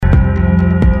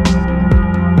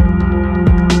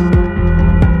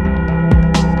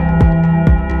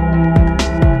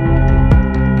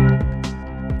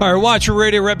Watcher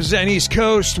Radio representing East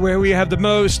Coast, where we have the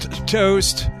most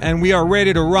toast, and we are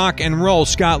ready to rock and roll.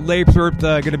 Scott Lathrop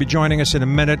going to be joining us in a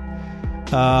minute.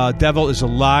 Devil is a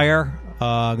liar.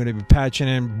 Going to be patching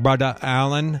in Brother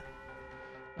Allen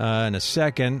in a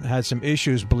second. Had some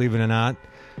issues, believe it or not.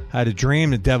 Had a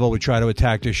dream the devil would try to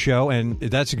attack this show, and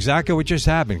that's exactly what just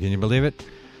happened. Can you believe it?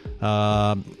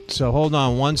 So hold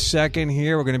on 1 second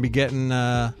here. We're going to be getting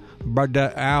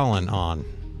Brother Allen on,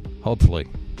 hopefully.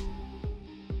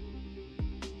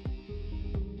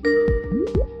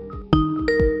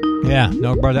 Yeah,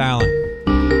 no Brother Allen.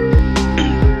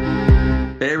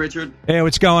 Hey, Richard. Hey,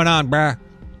 what's going on, brah?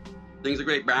 Things are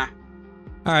great, brah.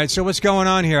 All right, so what's going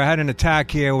on here? I had an attack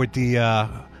here with the,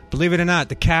 believe it or not,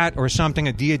 the cat or something.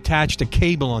 It detached a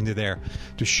cable under there.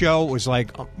 The show was,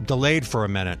 delayed for a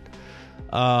minute.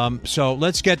 So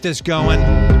let's get this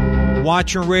going.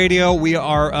 Watcher Radio, we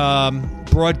are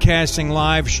broadcasting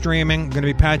live, streaming. Going to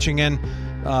be patching in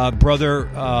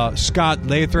Brother Scott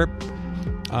Lathrop.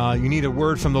 You need a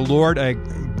word from the Lord.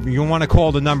 You want to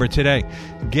call the number today.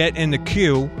 Get in the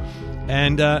queue.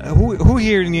 And who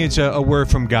here needs a word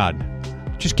from God?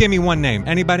 Just give me one name.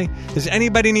 Anybody? Does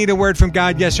anybody need a word from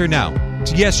God, yes or no?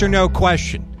 It's a yes or no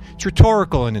question. It's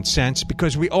rhetorical in a sense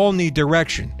because we all need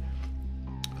direction.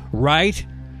 Right?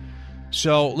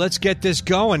 So let's get this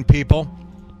going, people.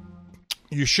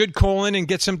 You should call in and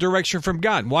get some direction from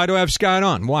God. Why do I have Scott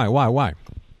on? Why?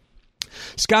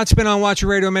 Scott's been on Watcher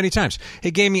Radio many times.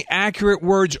 He gave me accurate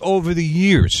words over the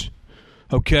years.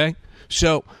 Okay?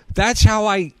 So that's how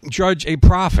I judge a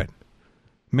prophet.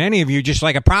 Many of you just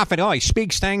like a prophet. Oh, he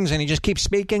speaks things and he just keeps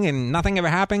speaking and nothing ever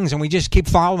happens and we just keep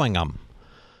following him.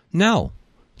 No,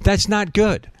 that's not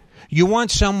good. You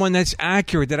want someone that's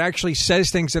accurate, that actually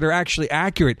says things that are actually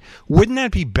accurate. Wouldn't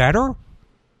that be better?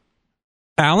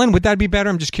 Alan, would that be better?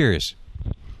 I'm just curious.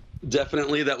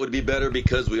 Definitely that would be better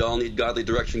because we all need godly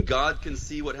direction. God can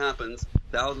see what happens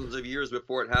thousands of years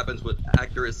before it happens with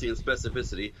accuracy and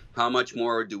specificity. How much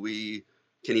more can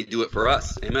he do it for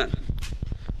us? Amen.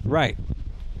 Right.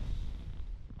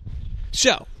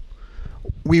 So,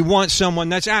 we want someone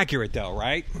that's accurate, though,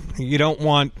 right? You don't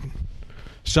want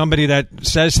somebody that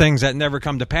says things that never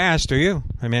come to pass, do you?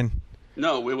 I mean,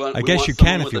 no. I guess you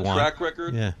can if you want. Track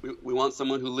record. Yeah. We want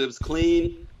someone who lives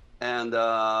clean, and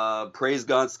praise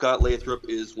God, Scott Lathrop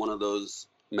is one of those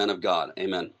men of God.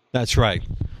 Amen. That's right.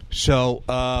 So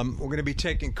we're going to be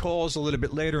taking calls a little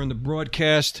bit later in the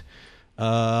broadcast.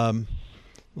 Let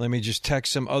me just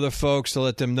text some other folks to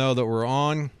let them know that we're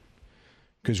on.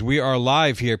 Because we are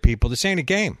live here, people. This ain't a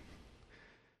game.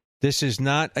 This is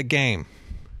not a game.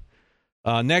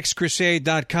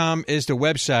 NextCrusade.com is the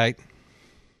website.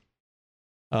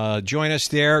 Join us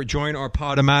there. Join our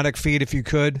Podomatic feed if you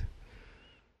could.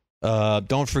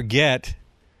 Don't forget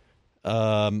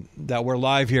that we're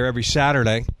live here every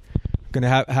Saturday. Going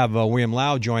to have William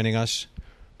Lau joining us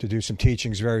to do some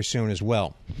teachings very soon as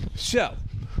well. So,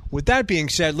 with that being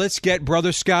said, let's get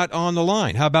Brother Scott on the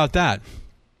line. How about that?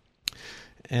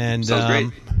 And sounds great.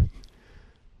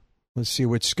 Let's see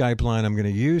which Skype line I'm going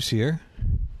to use here.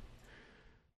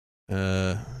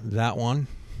 That one.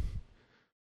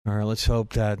 All right, let's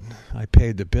hope that I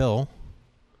paid the bill.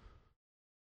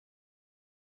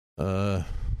 Let's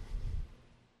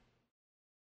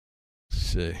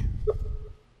see.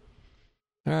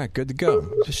 All right, good to go.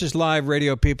 This is live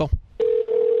radio, people.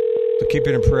 So keep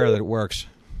it in prayer that it works.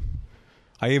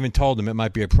 I even told them it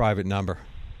might be a private number.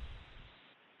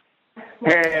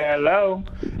 Hello.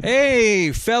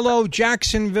 Hey, fellow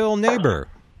Jacksonville neighbor.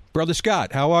 Brother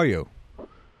Scott, how are you?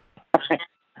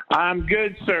 I'm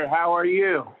good, sir. How are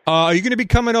you? Are you going to be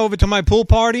coming over to my pool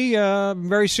party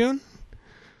very soon?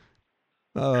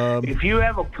 If you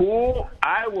have a pool,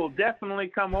 I will definitely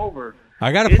come over.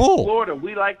 I got a pool. Florida.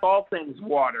 We like all things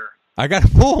water. I got a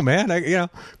pool, man.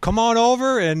 Come on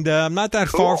over, and I'm not that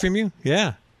far from you.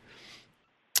 Yeah.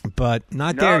 But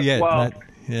not there yet. Well,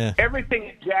 yeah. Everything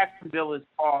in Jacksonville is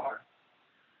far.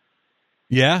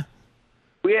 Yeah.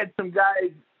 We had some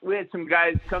guys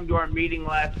come to our meeting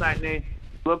last night, and they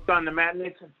looked on the map and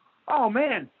they said, "Oh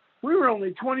man, we were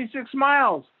only 26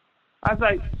 miles." I was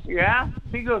like, "Yeah."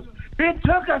 He goes, "It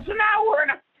took us an hour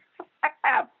and a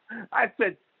half." I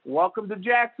said, "Welcome to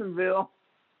Jacksonville."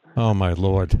 Oh my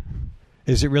Lord,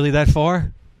 is it really that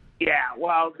far? Yeah.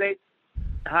 Well,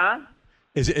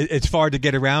 It's far to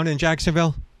get around in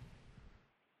Jacksonville?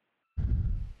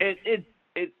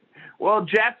 Well,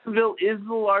 Jacksonville is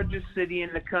the largest city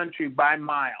in the country by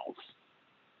miles.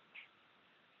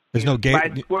 There's no gate.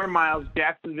 By square miles,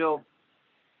 Jacksonville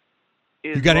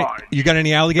is large. You got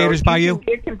any alligators by you?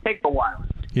 It can take a while.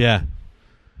 Yeah.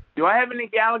 Do I have any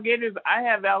alligators? I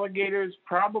have alligators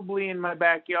probably in my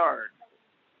backyard.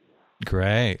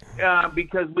 Great.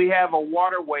 because we have a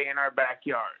waterway in our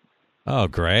backyard. Oh,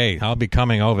 great. I'll be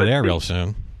coming over there real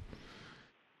soon.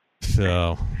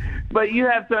 So. But you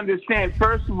have to understand,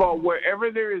 first of all,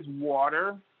 wherever there is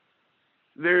water,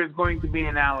 there is going to be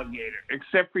an alligator,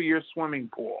 except for your swimming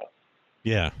pool.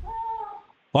 Yeah.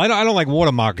 Well, I don't like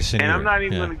water moccasin And either. I'm not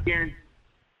even going to guarantee.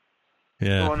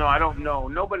 Yeah. Oh, no, I don't know.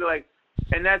 Nobody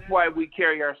and that's why we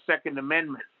carry our Second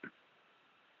Amendment.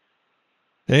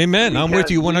 Amen. I'm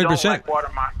with you 100%. We don't like water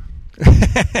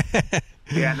moccasins.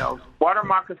 Yeah, no. Water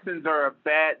moccasins are a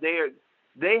bad.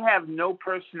 They have no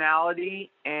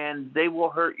personality, and they will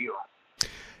hurt you.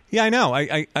 Yeah, I know.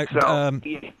 I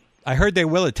heard they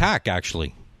will attack,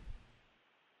 actually.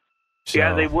 So.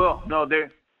 Yeah, they will. No, they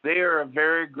are a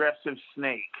very aggressive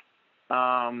snake.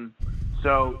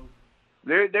 So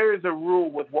there is a rule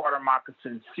with water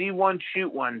moccasins: see one,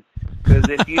 shoot one. Because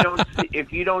if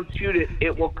you don't shoot it,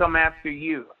 it will come after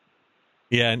you.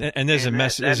 Yeah, and there's a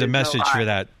message for no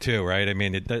that too, right? I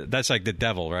mean, that's like the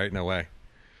devil, right? In a way.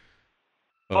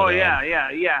 But,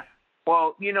 yeah.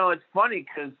 Well, it's funny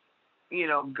because,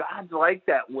 God's like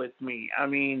that with me. I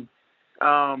mean,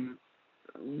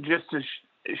 just to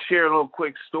share a little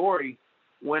quick story,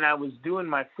 when I was doing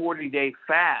my 40-day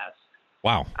fast,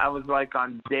 wow, I was like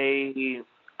on day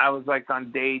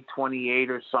 28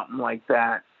 or something like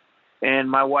that.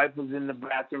 And my wife was in the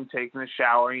bathroom taking a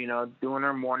shower, doing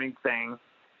her morning thing.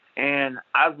 And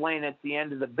I was laying at the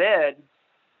end of the bed,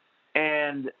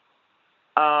 and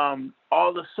all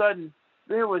of a sudden,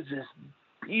 there was this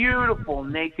beautiful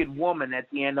naked woman at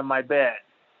the end of my bed.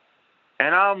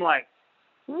 And I'm like,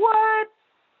 what?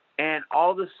 And all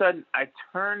of a sudden, I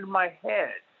turned my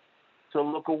head to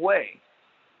look away.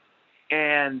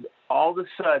 And all of a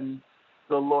sudden,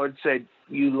 the Lord said,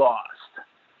 you lost.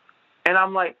 And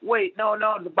I'm like, wait, no,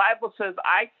 the Bible says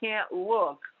I can't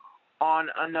look on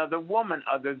another woman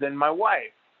other than my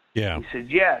wife. Yeah. He said,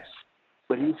 yes.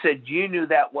 But he said, you knew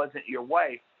that wasn't your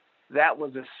wife. That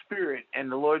was a spirit.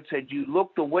 And the Lord said, you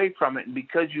looked away from it. And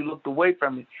because you looked away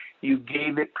from it, you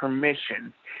gave it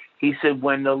permission. He said,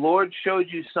 when the Lord shows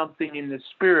you something in the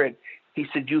spirit, he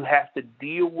said, you have to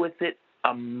deal with it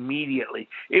immediately.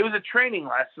 It was a training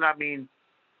lesson. I mean,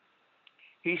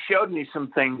 he showed me some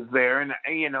things there and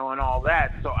all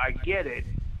that. So I get it.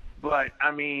 But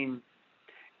I mean,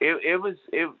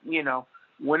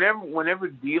 whenever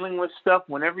dealing with stuff,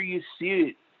 whenever you see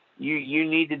it, you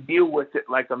need to deal with it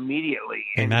like immediately.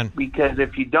 Amen. Because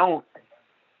if you don't,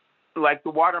 like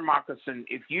the water moccasin,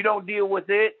 if you don't deal with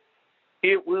it,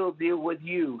 it will deal with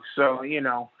you. So,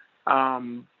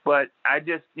 but I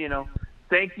just,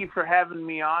 thank you for having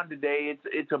me on today.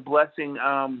 It's a blessing.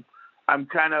 I'm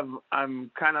kind of on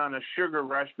a sugar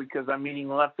rush because I'm eating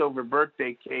leftover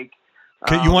birthday cake.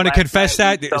 You want to confess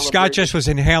that? Scott just was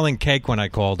inhaling cake when I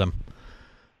called him.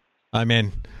 I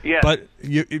mean, yeah. But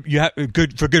you have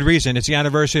for good reason. It's the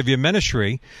anniversary of your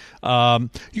ministry. You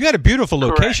got a beautiful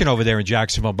location over there in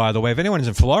Jacksonville, by the way. If anyone's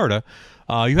in Florida,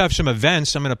 you have some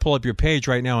events. I'm going to pull up your page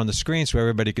right now on the screen so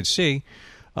everybody could see.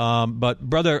 But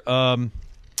brother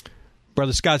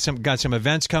Scott got some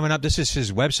events coming up. This is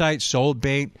his website,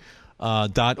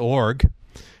 soulbait.org,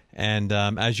 and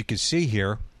as you can see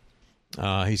here,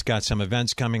 he's got some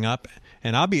events coming up.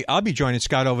 And I'll be joining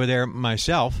Scott over there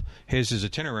myself. His is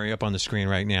itinerary up on the screen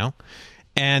right now.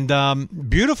 And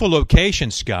beautiful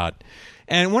location, Scott.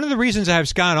 And one of the reasons I have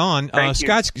Scott on,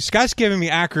 Scott's given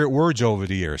me accurate words over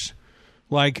the years.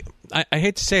 Like, I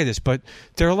hate to say this, but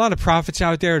there are a lot of prophets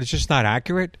out there that's just not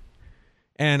accurate.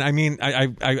 And I mean,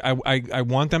 I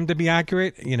want them to be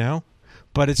accurate,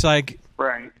 but it's like,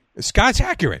 right. Scott's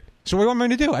accurate. So what do you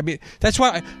want me to do? I mean, that's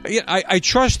why I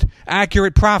trust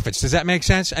accurate prophets. Does that make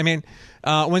sense? I mean,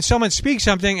 when someone speaks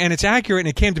something and it's accurate and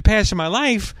it came to pass in my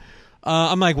life,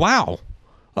 I'm like, wow.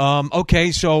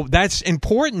 Okay, so that's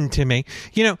important to me.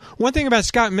 One thing about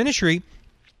Scott Ministry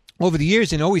over the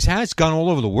years, and always has gone all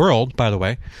over the world, by the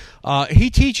way,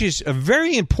 he teaches a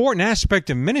very important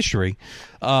aspect of ministry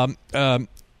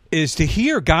is to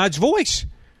hear God's voice.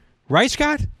 Right,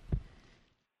 Scott?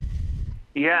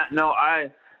 Yeah, no,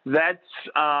 that's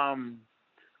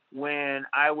when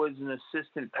I was an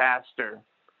assistant pastor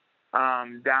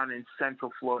down in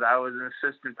Central Florida. I was an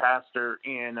assistant pastor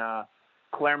in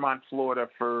Claremont, Florida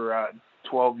for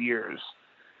 12 years.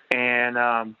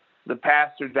 And the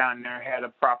pastor down there had a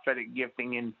prophetic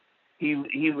gifting, and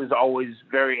he was always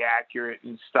very accurate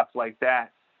and stuff like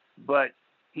that. But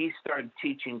he started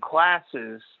teaching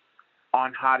classes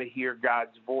on how to hear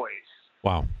God's voice.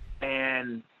 Wow.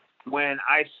 And when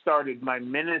I started my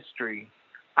ministry,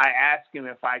 I asked him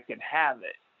if I could have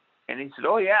it. And he said,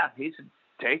 oh, yeah. He said,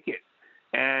 take it.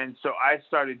 And so I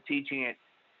started teaching it.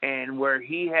 And where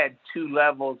he had 2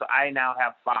 levels, I now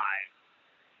have 5.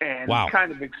 And Wow.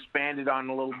 kind of expanded on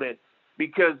a little bit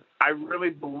because I really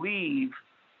believe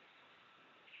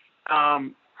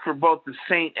for both the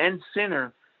saint and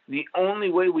sinner, the only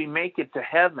way we make it to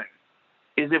heaven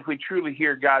is if we truly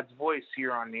hear God's voice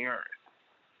here on the earth.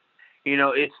 You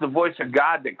know, it's the voice of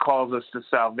God that calls us to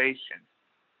salvation.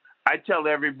 I tell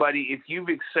everybody, if you've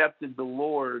accepted the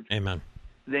Lord, Amen,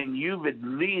 then you've at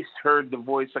least heard the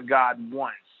voice of God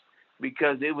once,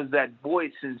 because it was that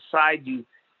voice inside you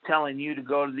telling you to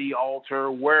go to the altar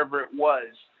or wherever it was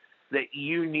that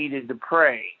you needed to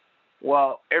pray.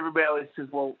 Well, everybody always says,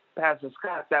 well, Pastor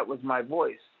Scott, that was my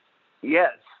voice.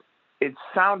 Yes, it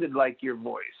sounded like your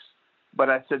voice, but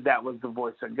I said that was the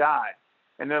voice of God.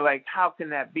 And they're like, how can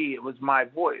that be? It was my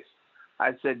voice.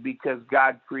 I said, because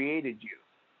God created you,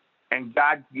 and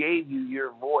God gave you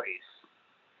your voice.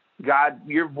 God,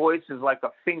 your voice is like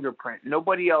a fingerprint.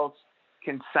 Nobody else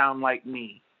can sound like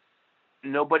me.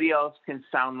 Nobody else can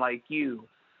sound like you.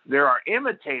 There are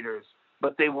imitators,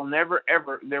 but they will never,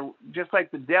 ever, they're just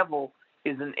like the devil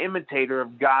is an imitator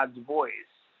of God's voice.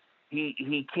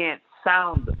 He can't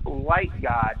sound like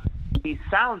God. He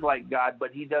sounds like God,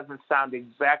 but he doesn't sound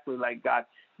exactly like God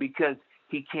because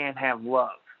he can't have love.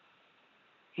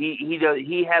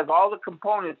 He has all the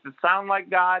components to sound like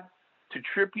God, to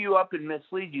trip you up and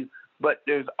mislead you, but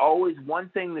there's always one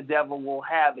thing the devil will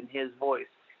have in his voice.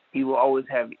 He will always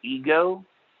have ego,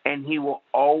 and he will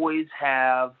always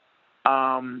have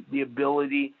the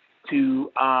ability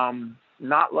to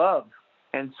not love.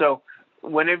 And so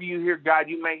whenever you hear God,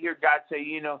 you may hear God say,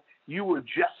 you know, you were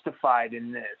justified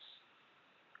in this.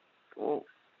 Well,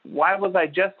 why was I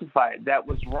justified? That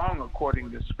was wrong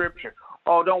according to Scripture.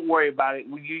 Oh, don't worry about it.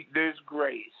 There's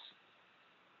grace.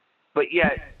 But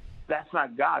yet, that's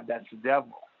not God. That's the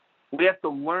devil. We have to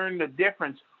learn the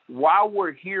difference while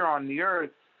we're here on the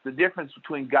earth, the difference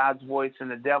between God's voice and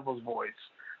the devil's voice.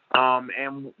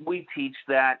 And we teach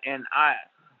that. And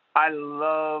I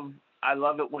love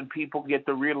it when people get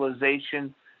the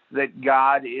realization that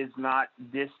God is not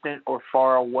distant or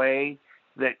far away,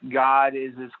 that God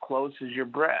is as close as your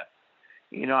breath.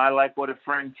 You know, I like what a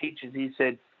friend teaches. He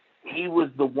said, he was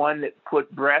the one that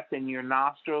put breath in your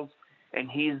nostrils, and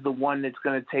he's the one that's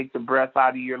going to take the breath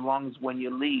out of your lungs when you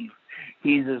leave.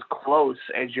 He's as close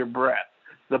as your breath.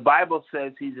 The Bible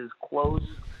says he's as close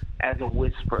as a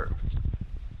whisper.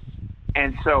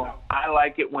 And so I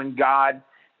like it when God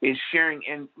is sharing,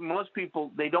 and most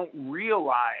people, they don't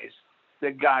realize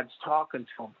that God's talking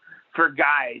to them. For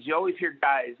guys, you always hear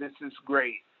guys, this is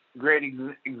great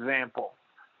example.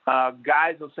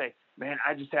 Guys will say, man,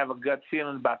 I just have a gut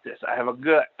feeling about this. I have a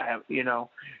gut,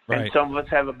 and some of us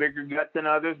have a bigger gut than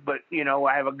others, but,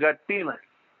 I have a gut feeling.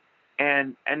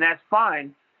 And that's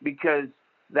fine because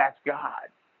that's God.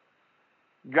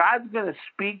 God's going to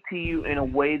speak to you in a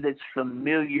way that's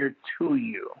familiar to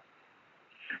you.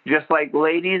 Just like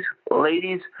ladies,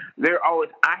 they're always,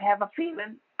 I have a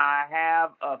feeling.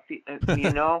 I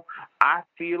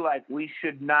feel like we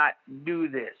should not do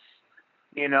this,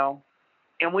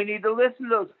 and we need to listen to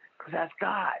those because that's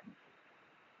God.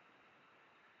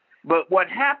 But what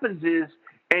happens is,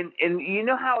 and you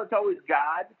know how it's always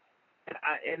God,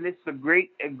 and it's a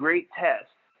great test,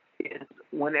 is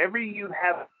whenever you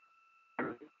have,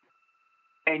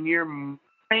 and your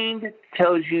mind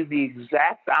tells you the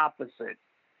exact opposite,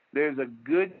 there's a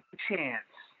good chance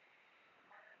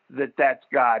that that's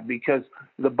God, because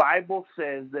the Bible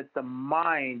says that the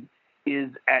mind is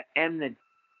at enmity.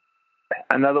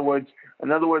 In other words,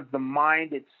 the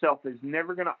mind itself is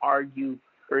never going to argue,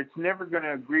 or it's never going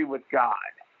to agree with God,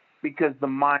 because the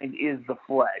mind is the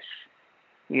flesh.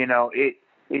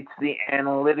 It's the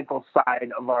analytical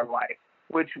side of our life,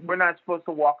 which we're not supposed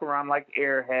to walk around like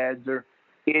airheads or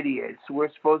idiots.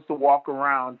 We're supposed to walk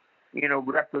around,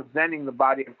 representing the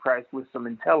body of Christ with some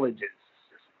intelligence.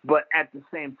 But at the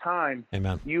same time,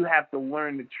 Amen, you have to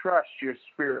learn to trust your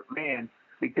spirit man,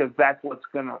 because that's what's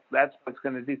gonna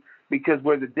do. Because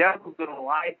where the devil's gonna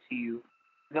lie to you,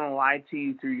 he's gonna lie to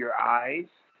you through your eyes,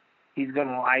 he's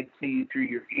gonna lie to you through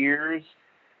your ears,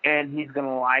 and he's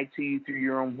gonna lie to you through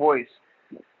your own voice.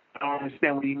 I don't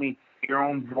understand what you mean. Your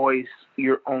own voice,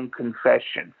 your own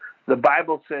confession. The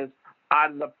Bible says,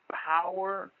 out of the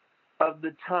power of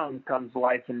the tongue comes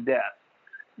life and death.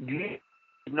 There's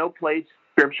no place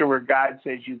in Scripture where God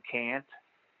says you can't,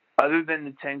 other than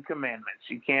the 10 Commandments.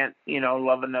 You can't,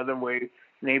 love another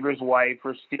neighbor's wife,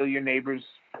 or steal your neighbor's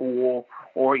pool,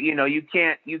 or you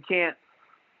can't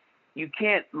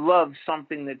love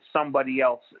something that's somebody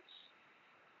else's.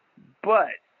 But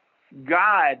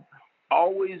God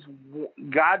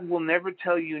God will never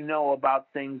tell you no about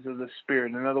things of the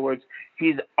Spirit. In other words,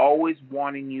 he's always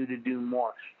wanting you to do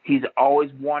more. He's always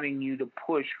wanting you to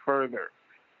push further.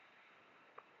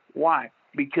 Why?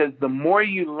 Because the more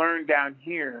you learn down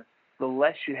here, the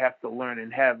less you have to learn in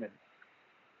heaven.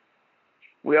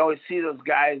 We always see those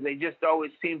guys, they just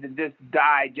always seem to just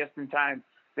die just in time.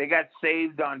 They got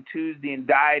saved on Tuesday and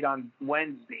died on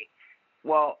Wednesday.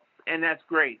 Well, and that's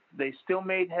great. They still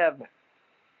made heaven.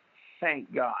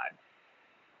 Thank God.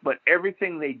 But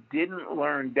everything they didn't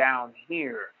learn down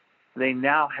here, they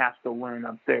now have to learn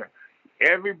up there.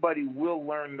 Everybody will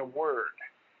learn the Word.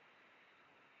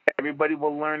 Everybody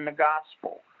will learn the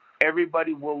gospel.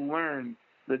 Everybody will learn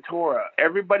the Torah.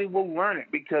 Everybody will learn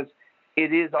it because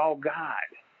it is all God.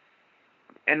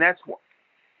 And that's what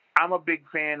I'm a big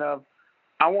fan of.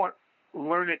 I want to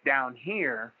learn it down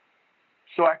here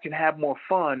so I can have more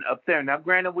fun up there. Now,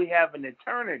 granted, we have an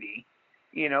eternity,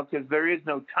 because there is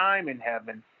no time in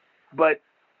heaven. But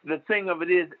the thing of it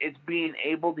is, it's being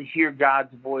able to hear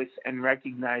God's voice and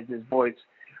recognize his voice.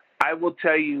 I will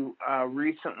tell you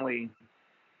recently,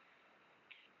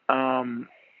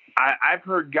 I've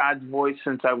heard God's voice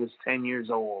since I was 10 years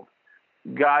old.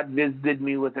 God visited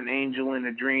me with an angel in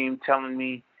a dream telling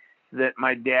me that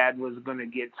my dad was going to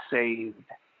get saved.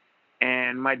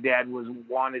 And my dad was a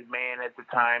wanted man at the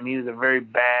time. He was a very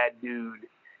bad dude.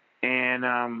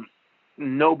 And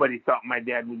nobody thought my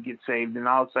dad would get saved. And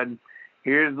all of a sudden,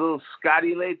 here's little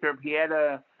Scotty Lathrop. He had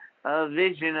a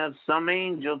vision of some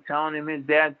angel telling him his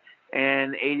dad.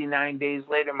 And 89 days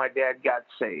later, my dad got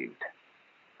saved.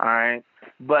 All right.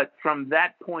 But from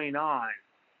that point on,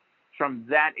 from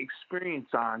that experience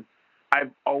on,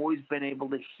 I've always been able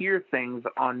to hear things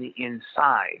on the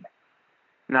inside.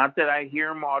 Not that I hear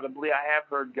them audibly. I have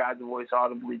heard God's voice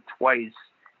audibly twice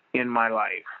in my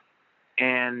life.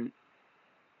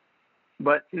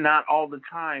 But not all the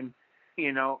time.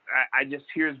 I just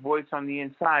hear his voice on the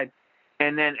inside.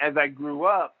 And then as I grew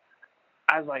up,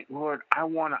 I was like, Lord, I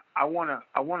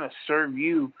wanna serve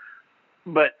you,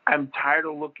 but I'm tired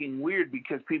of looking weird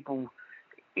because people,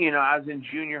 I was in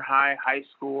junior high, high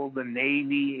school, the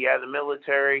Navy, the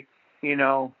military,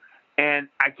 and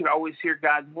I could always hear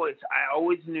God's voice. I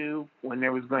always knew when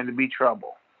there was going to be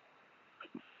trouble.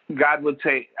 God would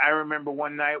say, I remember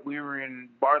one night we were in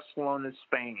Barcelona,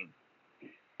 Spain,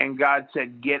 and God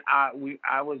said, get out.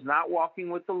 I was not walking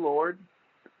with the Lord,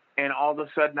 and all of a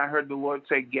sudden I heard the Lord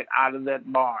say, get out of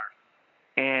that bar.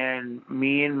 And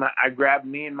I grabbed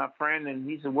me and my friend, and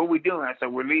he said, what are we doing? I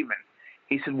said, we're leaving.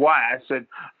 He said, why? I said,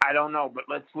 I don't know, but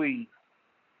let's leave.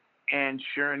 And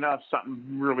sure enough,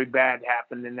 something really bad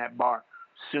happened in that bar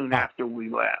soon after we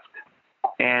left.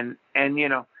 And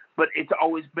but it's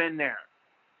always been there.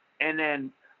 And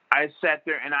then I sat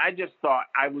there and I just thought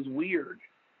I was weird.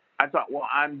 I thought, well,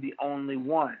 I'm the only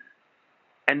one.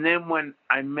 And then when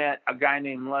I met a guy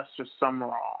named Lester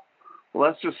Sumrall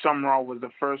was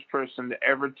the first person to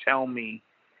ever tell me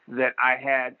that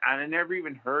I never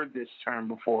even heard this term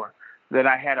before, that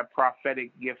I had a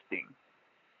prophetic gifting.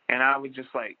 And I was just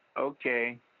like,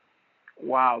 okay,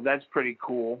 wow, that's pretty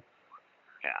cool.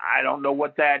 I don't know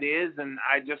what that is, and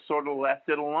I just sort of left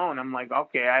it alone. I'm like,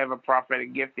 okay, I have a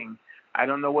prophetic gifting. I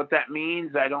don't know what that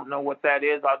means. I don't know what that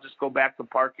is. I'll just go back to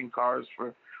parking cars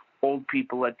for old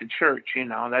people at the church.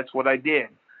 That's what I did.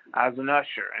 I was an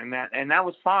usher, and that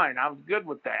was fine. I was good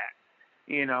with that,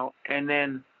 And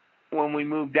then when we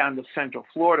moved down to Central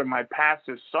Florida, my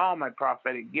pastor saw my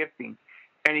prophetic gifting,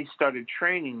 and he started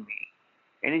training me.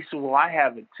 And he said, well, I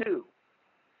have it too.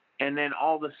 And then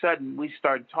all of a sudden we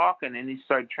started talking, and he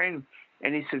started training.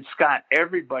 And he said, Scott,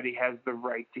 everybody has the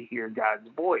right to hear God's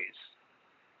voice.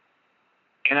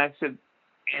 And I said,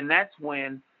 and that's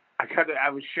when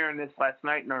I was sharing this last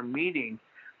night in our meeting.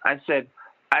 I said,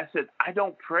 I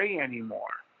don't pray anymore.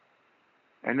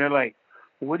 And they're like,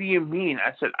 what do you mean?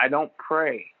 I said, I don't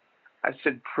pray. I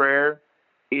said, prayer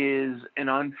is an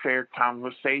unfair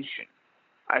conversation.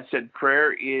 I said,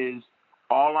 prayer is,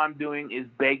 all I'm doing is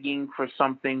begging for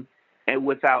something and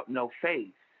without no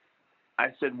faith.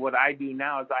 I said, what I do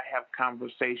now is I have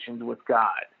conversations with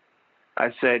God.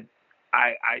 I said,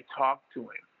 I talk to him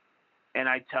and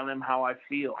I tell him how I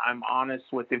feel. I'm honest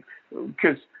with him.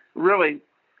 Because really,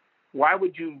 why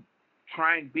would you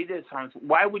try and be dishonest?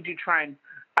 Why would you try and,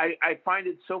 I find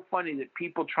it so funny that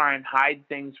people try and hide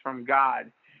things from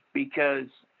God because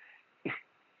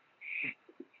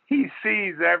he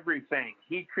sees everything.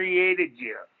 He created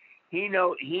you. He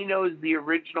knows the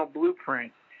original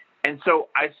blueprint. And so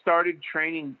I started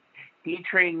training. He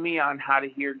trained me on how to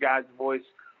hear God's voice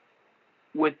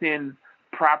within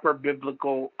proper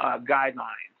biblical guidelines.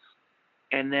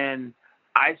 And then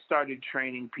I started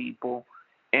training people,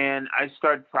 and I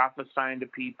started prophesying to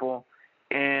people,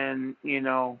 and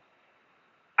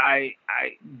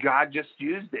God just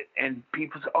used it, and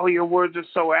people say, "Oh, your words are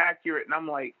so accurate," and I'm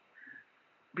like,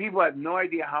 people have no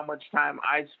idea how much time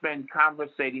I spend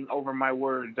conversating over my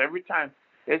words. Every time,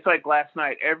 it's like last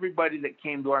night, everybody that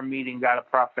came to our meeting got a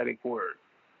prophetic word.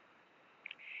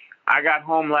 I got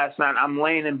home last night, I'm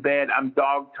laying in bed, I'm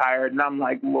dog tired, and I'm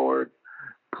like, Lord,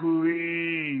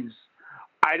 please,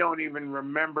 I don't even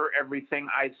remember everything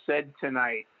I said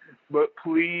tonight, but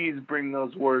please bring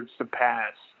those words to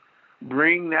pass.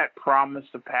 Bring that promise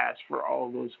to pass for all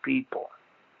those people,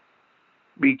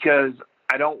 because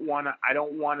I don't want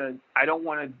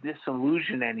to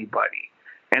disillusion anybody,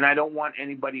 and I don't want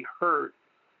anybody hurt,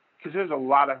 because there's a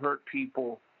lot of hurt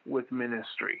people with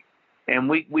ministry, and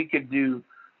we could do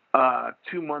a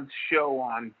 2-month show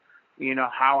on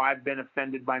how I've been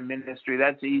offended by ministry.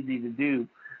 That's easy to do.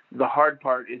 The hard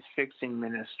part is fixing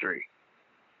ministry,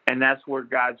 and that's where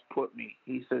God's put me.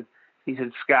 He said,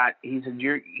 Scott,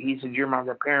 you're my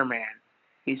repairman.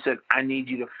 He said, I need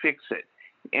you to fix it.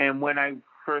 And when I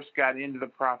first got into the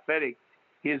prophetic,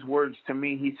 his words to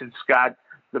me, he said, Scott,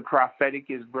 the prophetic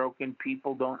is broken.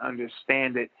 People don't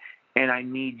understand it, and I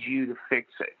need you to fix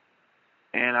it.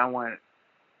 And I went,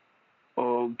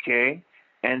 okay.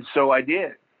 And so I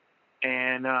did.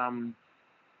 And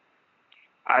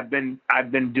I've been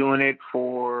doing it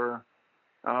for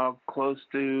close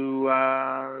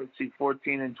to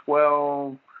 14 and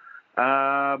 12,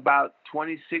 about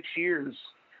 26 years,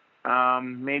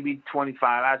 maybe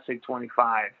 25. I'd say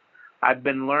 25. I've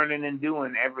been learning and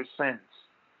doing ever since.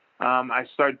 I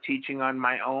started teaching on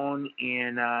my own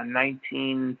in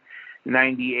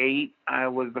 1998. I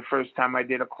was the first time I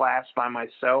did a class by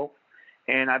myself,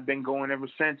 and I've been going ever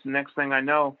since. Next thing I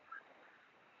know,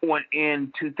 when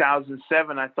in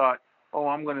 2007, I thought, oh,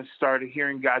 I'm going to start a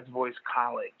Hearing God's Voice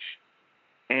college.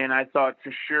 And I thought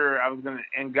for sure I was going to,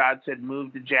 and God said,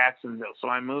 move to Jacksonville. So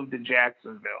I moved to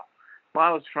Jacksonville. Well,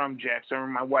 I was from Jacksonville.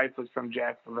 My wife was from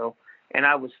Jacksonville, and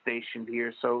I was stationed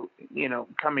here. So,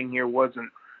 coming here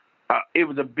wasn't, it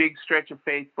was a big stretch of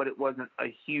faith, but it wasn't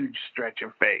a huge stretch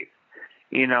of faith.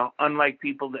 Unlike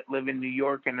people that live in New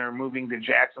York and are moving to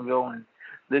Jacksonville and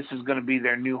this is going to be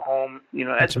their new home,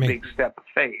 that's a big step of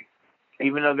faith.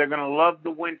 Even though they're going to love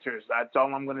the winters. That's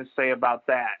all I'm going to say about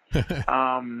that.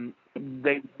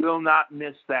 They will not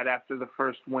miss that after the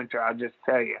first winter, I'll just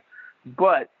tell you.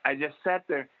 But I just sat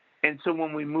there. And so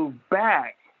when we moved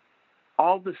back,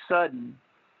 all of a sudden,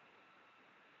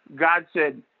 God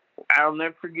said, I'll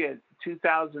never forget,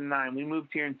 2009. We moved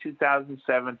here in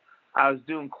 2007. I was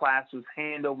doing classes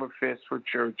hand over fist for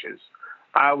churches.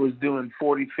 I was doing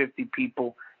 40, 50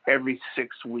 people every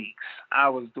 6 weeks. I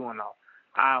was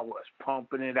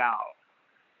pumping it out.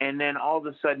 And then all of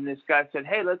a sudden this guy said,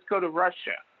 hey, let's go to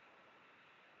Russia.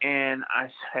 And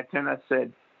I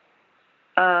said,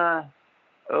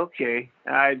 okay.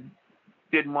 I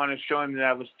didn't want to show him that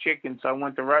I was chicken, so I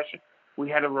went to Russia. We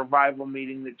had a revival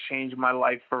meeting that changed my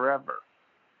life forever.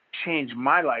 Changed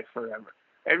my life forever.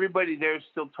 Everybody there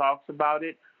still talks about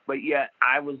it, but yet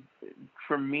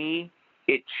for me,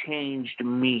 it changed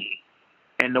me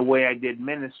and the way I did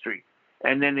ministry.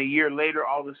 And then a year later,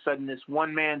 all of a sudden, this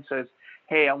one man says,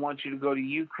 hey, I want you to go to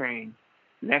Ukraine.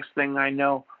 Next thing I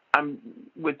know, I'm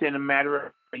within a matter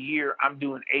of a year, I'm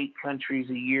doing 8 countries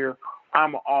a year.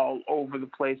 I'm all over the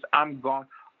place. I'm gone.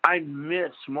 I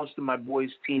miss most of my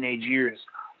boys' teenage years.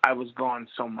 I was gone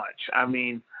so much. I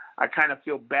mean, I kind of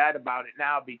feel bad about it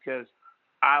now because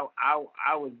I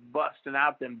was busting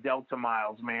out them Delta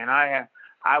miles, man. I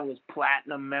was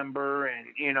platinum member, and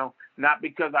not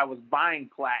because I was buying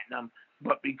platinum,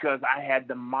 but because I had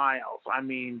the miles. I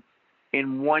mean,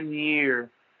 in 1 year,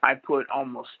 I put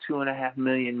almost 2.5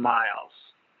 million miles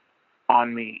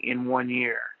on me in 1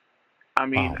 year. I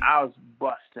mean, I was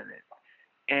busting it.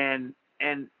 And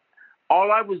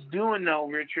all I was doing, though,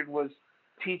 Richard, was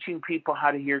teaching people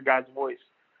how to hear God's voice.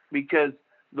 Because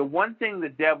the one thing the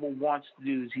devil wants to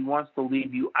do is he wants to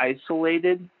leave you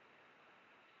isolated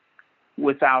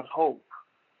without hope.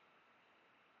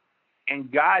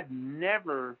 And God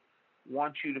never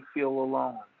wants you to feel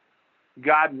alone.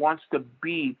 God wants to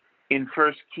be in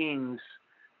 2 Kings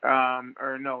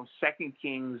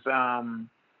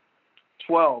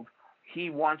 12. He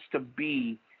wants to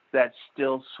be that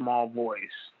still small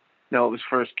voice. No, it was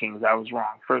 1 Kings. I was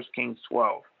wrong. 1 Kings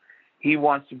 12. He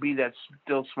wants to be that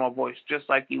still small voice, just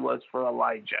like he was for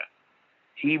Elijah.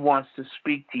 He wants to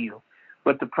speak to you.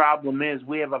 But the problem is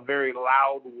we have a very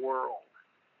loud world.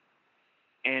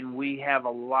 And we have a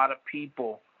lot of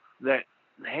people that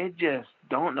they just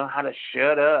don't know how to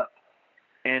shut up.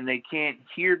 And they can't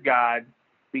hear God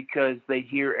because they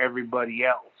hear everybody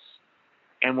else.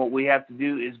 And what we have to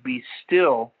do is be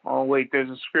still. Oh, wait, there's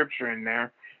a scripture in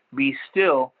there. Be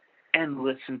still and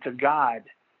listen to God.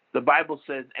 The Bible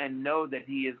says, and know that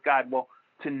he is God. Well,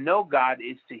 to know God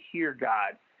is to hear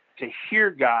God. To hear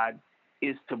God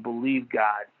is to believe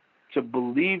God. To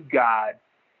believe God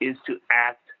is to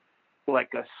act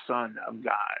like a son of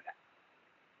God.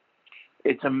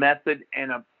 It's a method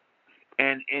and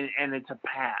it's a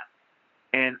path.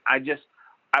 And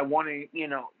I want to,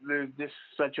 there's just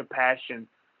such a passion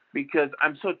because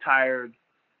I'm so tired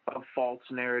of false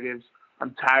narratives.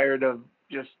 I'm tired of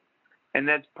and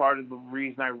that's part of the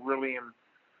reason I really am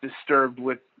disturbed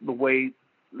with the way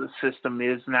the system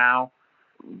is now.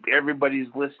 Everybody's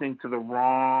listening to the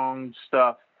wrong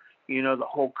stuff. The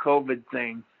whole COVID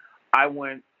thing. I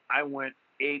went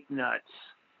ape nuts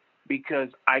because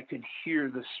I could hear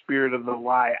the spirit of the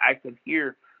lie. I could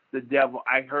hear the devil.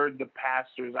 I heard the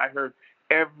pastors. I heard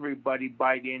everybody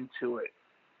bite into it.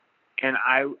 And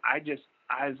I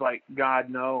was like, God,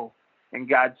 no. And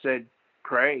God said,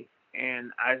 pray.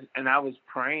 And I was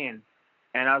praying,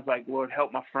 and I was like, Lord,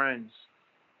 help my friends.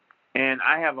 And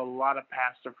I have a lot of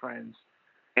pastor friends,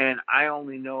 and I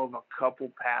only know of a couple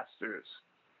pastors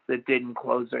that didn't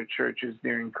close their churches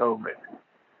during COVID.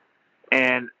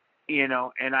 And,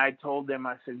 and I told them,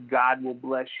 I said, God will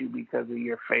bless you because of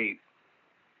your faith.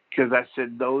 Because I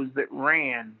said, those that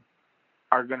ran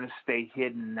are going to stay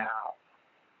hidden now.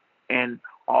 And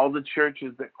all the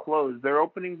churches that closed, they're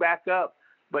opening back up.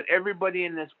 But everybody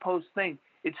in this post thing,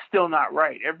 it's still not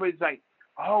right. Everybody's like,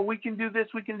 oh, we can do this,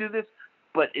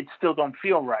 but it still don't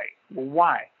feel right. Well,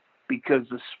 why? Because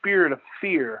the spirit of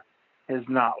fear has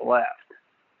not left.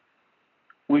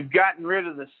 We've gotten rid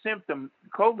of the symptom.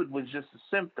 COVID was just a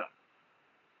symptom.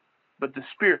 But the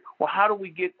spirit, well, how do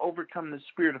we overcome the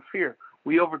spirit of fear?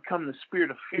 We overcome the spirit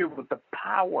of fear with the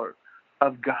power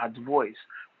of God's voice.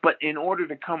 But in order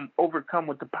to overcome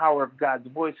with the power of God's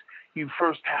voice, you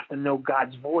first have to know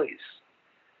God's voice.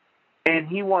 And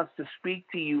he wants to speak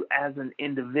to you as an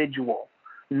individual,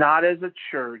 not as a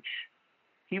church.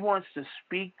 He wants to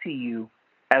speak to you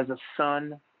as a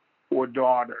son or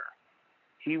daughter.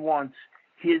 He wants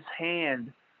his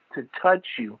hand to touch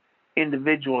you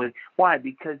individually. Why?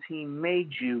 Because he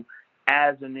made you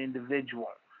as an individual,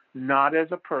 not as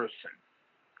a person.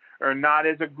 Or not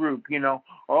as a group,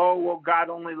 oh, well, God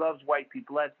only loves white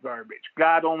people, that's garbage.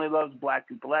 God only loves black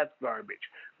people, that's garbage.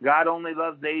 God only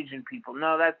loves Asian people.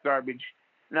 No, that's garbage.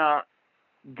 No,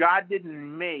 God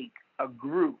didn't make a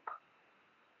group.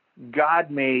 God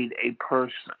made a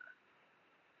person.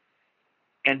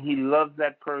 And he loves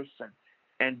that person.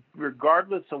 And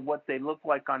regardless of what they look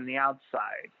like on the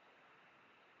outside,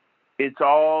 it's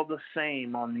all the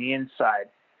same on the inside,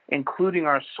 including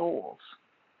our souls.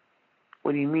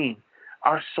 What do you mean?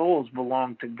 Our souls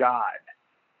belong to God.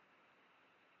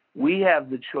 We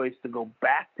have the choice to go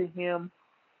back to him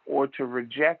or to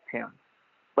reject him,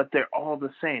 but they're all the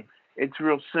same. It's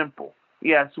real simple.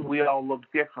 Yes, we all look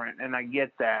different, and I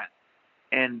get that,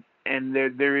 and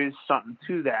there is something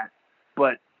to that,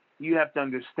 but you have to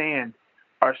understand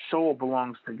our soul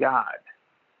belongs to God,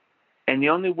 and the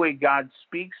only way God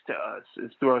speaks to us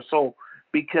is through our soul,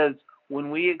 because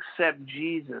when we accept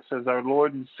Jesus as our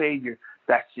Lord and Savior,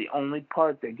 that's the only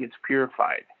part that gets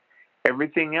purified.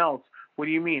 Everything else, what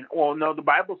do you mean? Well, no, the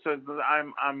Bible says that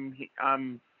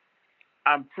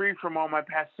I'm free from all my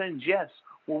past sins. Yes.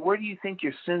 Well, where do you think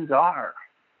your sins are?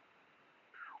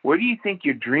 Where do you think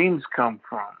your dreams come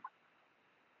from?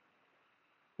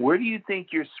 Where do you think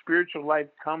your spiritual life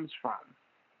comes from?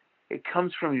 It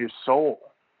comes from your soul.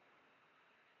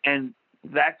 And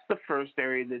that's the first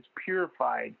area that's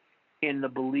purified in the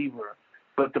believer.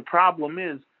 But the problem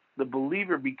is the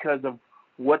believer, because of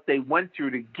what they went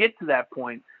through to get to that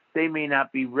point, they may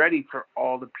not be ready for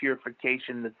all the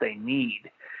purification that they need.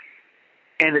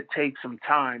 And it takes some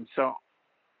time. So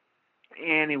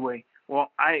anyway,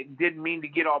 well, I didn't mean to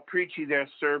get all preachy there,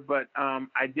 sir, but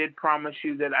I did promise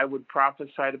you that I would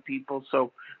prophesy to people.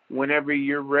 So whenever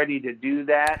you're ready to do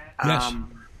that, yes.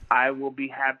 I will be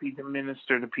happy to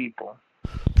minister to people.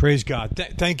 Praise God.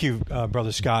 Thank you,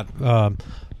 Brother Scott.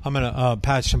 I'm going to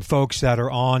pass some folks that are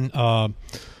on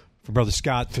for Brother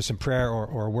Scott for some prayer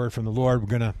or a word from the Lord.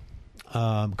 We're going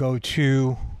to go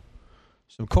to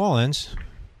some call-ins.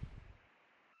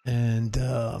 And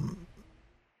let's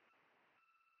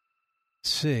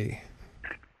see.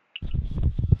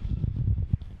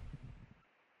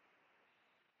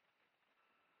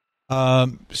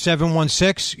 Um,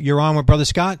 716, you're on with Brother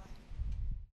Scott.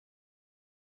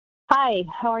 Hi,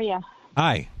 how are you?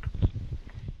 Hi.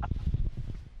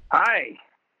 Hi.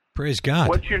 Praise God.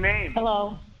 What's your name?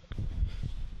 Hello.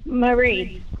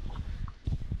 Marie.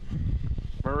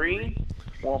 Marie?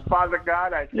 Well, Father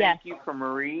God, I thank Yes. you for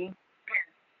Marie.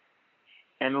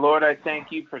 And Lord, I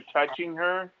thank you for touching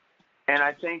her. And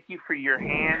I thank you for your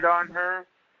hand on her.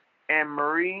 And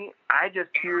Marie, I just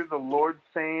hear the Lord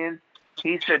saying,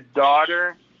 he said,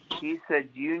 daughter, he said,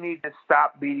 you need to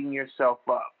stop beating yourself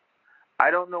up.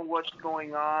 I don't know what's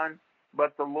going on,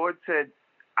 but the Lord said,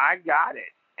 I got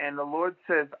it. And the Lord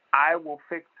says, I will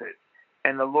fix it.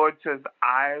 And the Lord says,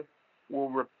 I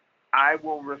will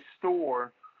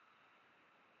restore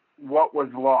what was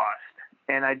lost.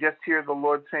 And I just hear the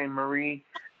Lord saying, Marie,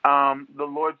 the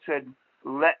Lord said,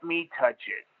 let me touch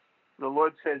it. The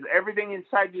Lord says, everything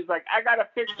inside you is like, I got to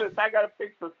fix this. I got to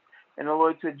fix this. And the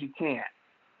Lord said, you can't.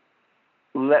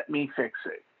 Let me fix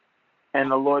it.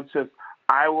 And the Lord says,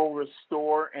 I will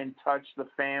restore and touch the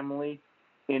family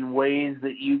in ways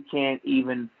that you can't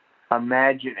even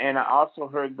imagine. And I also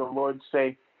heard the Lord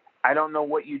say, I don't know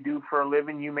what you do for a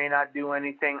living. You may not do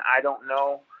anything. I don't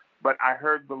know. But I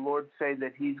heard the Lord say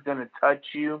that he's going to touch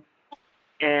you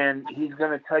and he's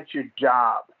going to touch your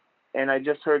job. And I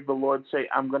just heard the Lord say,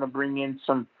 I'm going to bring in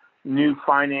some new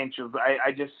financials.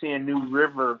 I just see a new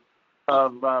river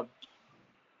of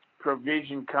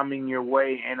provision coming your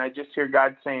way. And I just hear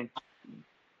God saying,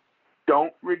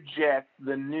 don't reject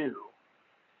the new,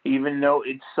 even though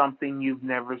it's something you've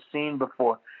never seen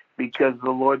before, because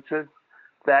the Lord says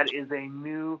that is a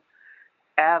new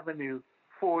avenue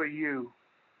for you.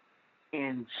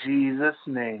 In Jesus'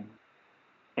 name,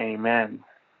 amen.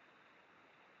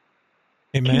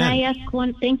 Amen. Can I ask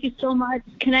one? Thank you so much.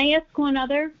 Can I ask one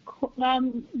other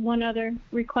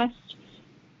request?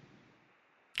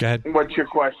 Go ahead. What's your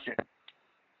question?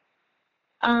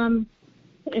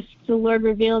 If the Lord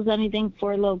reveals anything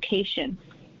for location.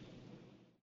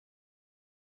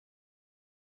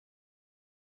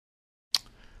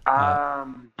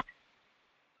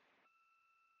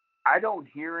 I don't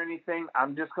hear anything.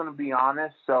 I'm just going to be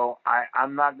honest, so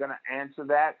I'm not going to answer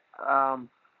that.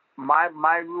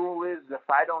 My rule is if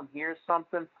I don't hear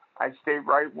something, I stay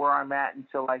right where I'm at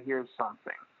until I hear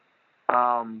something.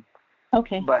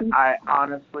 Okay. But I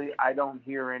don't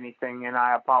hear anything, and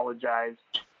I apologize.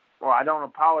 Well, I don't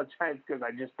apologize because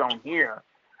I just don't hear.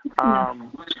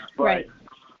 Right.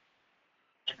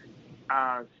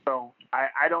 So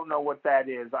I don't know what that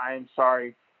is. I am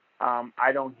sorry.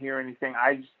 I don't hear anything.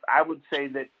 I would say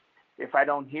that if I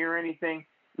don't hear anything,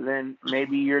 then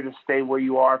maybe you're to stay where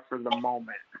you are for the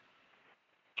moment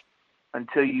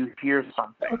until you hear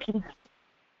something.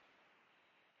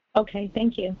 Okay,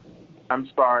 thank you. I'm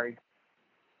sorry.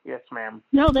 Yes, ma'am.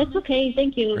 No, that's okay.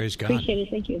 Thank you. Praise God. Appreciate it.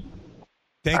 Thank you.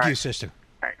 Thank All you, right. sister.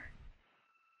 All right.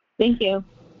 Thank you.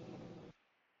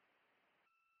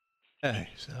 Okay,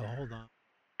 so hold on.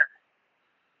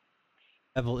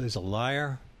 Devil is a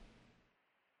liar.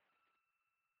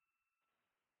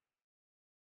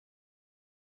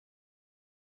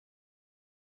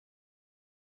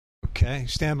 Okay,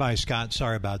 stand by, Scott.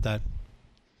 Sorry about that.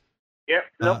 Yep,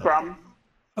 no problem.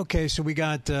 Okay, so we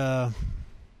got.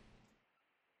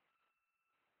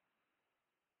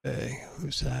 Hey,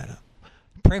 who's that?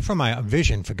 Pray for my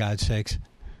vision, for God's sakes.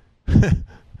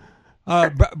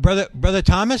 Brother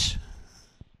Thomas.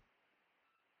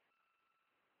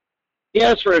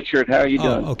 Yes, Richard. How are you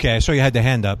doing? Okay, I saw you had the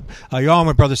hand up. You're on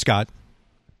with Brother Scott.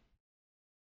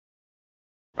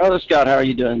 Brother Scott, how are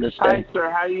you doing this day? Hi,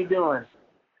 sir. How you doing?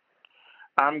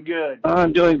 I'm good.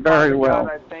 I'm doing very Father well.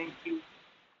 God, I thank you.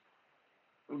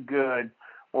 Good.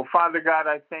 Well, Father God,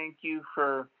 I thank you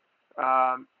for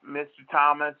Mr.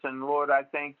 Thomas, and Lord, I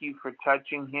thank you for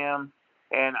touching him,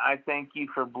 and I thank you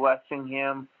for blessing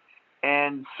him.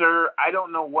 And, sir, I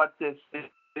don't know what this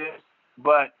is,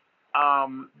 but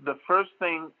the first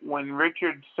thing when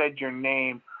Richard said your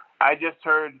name, I just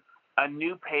heard a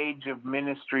new page of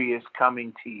ministry is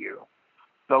coming to you.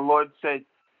 The Lord said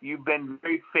you've been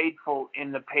very faithful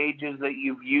in the pages that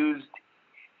you've used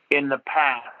in the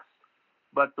past,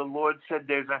 but the Lord said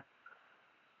there's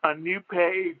a new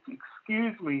page,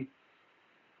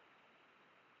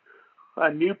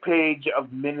 a new page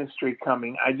of ministry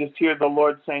coming. I just hear the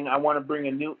Lord saying, I want to bring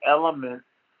a new element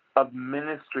of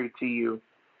ministry to you.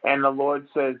 And the Lord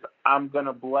says, I'm going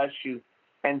to bless you.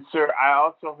 And sir, I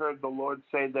also heard the Lord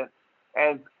say that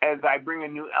as I bring a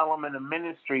new element of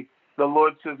ministry, the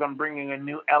Lord says I'm bringing a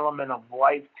new element of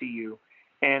life to you.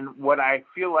 And what I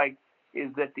feel like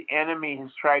is that the enemy has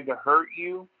tried to hurt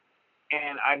you.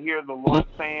 And I hear the Lord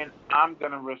saying, I'm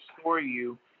going to restore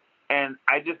you. And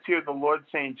I just hear the Lord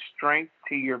saying strength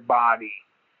to your body.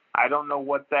 I don't know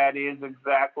what that is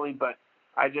exactly, but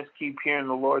I just keep hearing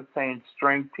the Lord saying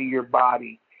strength to your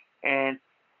body. And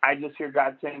I just hear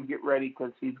God saying, get ready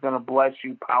because he's going to bless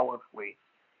you powerfully.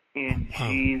 In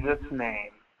Jesus'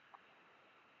 name.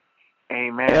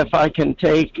 Amen. If I can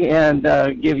take and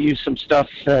give you some stuff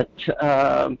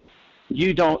that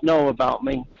you don't know about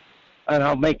me, and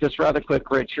I'll make this rather quick,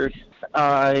 Richard,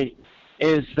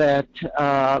 is that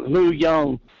Lou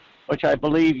Young, which I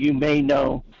believe you may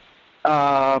know,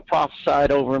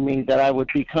 prophesied over me that I would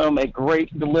become a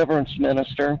great deliverance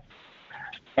minister,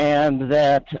 and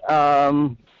that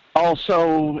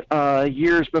also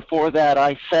years before that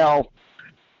I fell,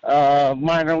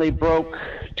 minorly broke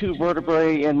 2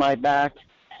 vertebrae in my back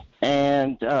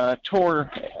and tore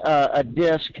a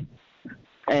disc.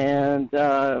 And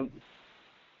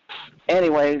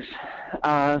anyways,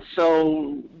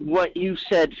 so what you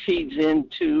said feeds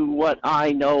into what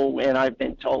I know and I've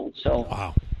been told. So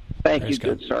Wow. Thank Praise you,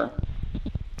 good sir.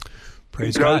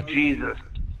 Praise Go God. Jesus.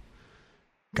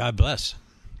 God bless.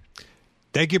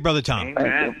 Thank you, Brother Tom.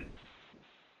 Amen.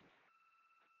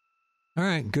 All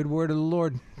right. Good word of the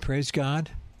Lord. Praise God.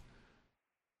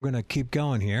 We're going to keep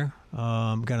going here.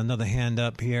 Got another hand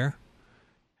up here.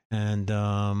 And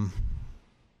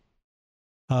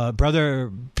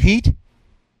Brother Pete?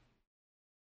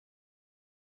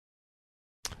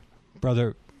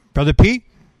 Brother Pete?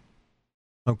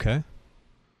 Okay.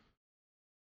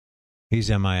 He's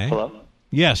MIA. Hello?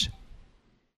 Yes.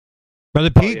 Brother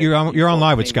Pete, yeah. you're on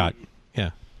live with Scott.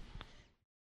 Yeah.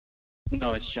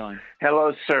 No, it's John.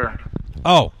 Hello, sir.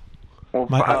 Oh. Well,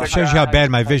 It shows you how bad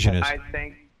my vision is. I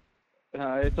think.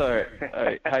 It's all right. All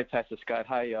right. Hi, Pastor Scott.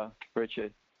 Hi,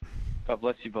 Richard. God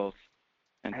bless you both.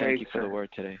 And thank Hey, you for sir. the word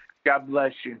today. God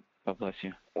bless you. God bless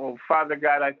you. Well, Father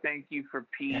God, I thank you for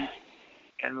Pete.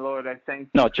 And Lord, I thank you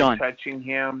No, for John. touching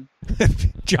him.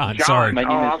 John, sorry. My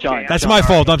name is John. That's I'm my sorry.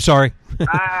 fault. I'm sorry. No,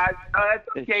 that's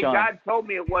It's okay. John. God told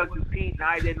me it wasn't Pete, and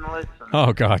I didn't listen.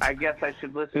 Oh, God. I guess I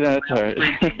should listen. That's to all my own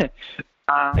preaching.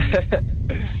 right.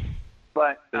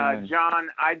 But Amen. John,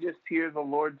 I just hear the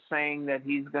Lord saying that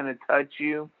he's going to touch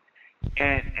you.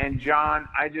 And John,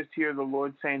 I just hear the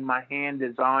Lord saying, my hand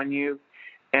is on you.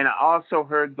 And I also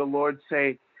heard the Lord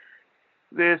say,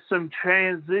 there's some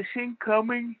transition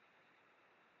coming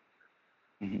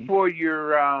Mhm. for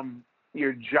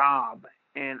your job.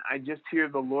 And I just hear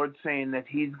the Lord saying that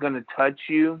he's going to touch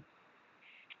you.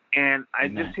 And I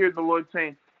Amen. just hear the Lord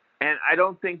saying, and I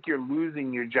don't think you're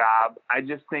losing your job. I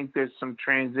just think there's some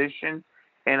transition.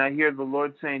 And I hear the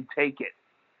Lord saying, take it.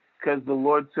 Because the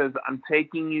Lord says, I'm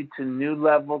taking you to new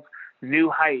levels, new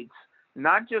heights,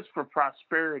 not just for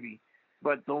prosperity,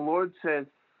 but the Lord says,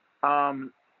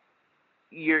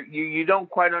 you don't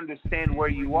quite understand where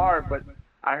you are, but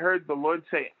I heard the Lord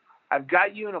say, I've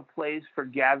got you in a place for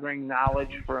gathering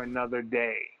knowledge for another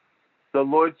day. The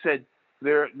Lord said,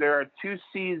 there are 2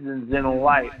 seasons in a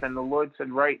life, and the Lord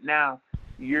said, right now,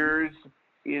 yours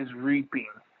is reaping.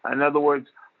 In other words,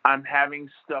 I'm having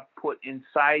stuff put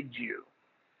inside you.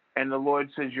 And the Lord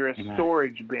says, you're a Amen.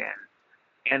 storage bin.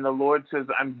 And the Lord says,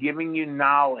 I'm giving you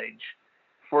knowledge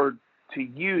to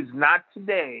use, not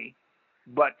today,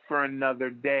 but for another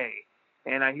day.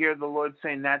 And I hear the Lord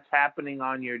saying that's happening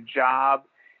on your job.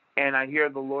 And I hear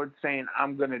the Lord saying,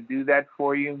 I'm going to do that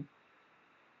for you.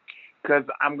 Because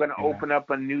I'm going to open up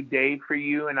a new day for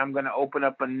you, and I'm going to open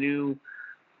up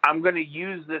I'm going to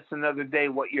use this another day,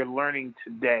 what you're learning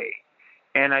today.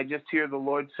 And I just hear the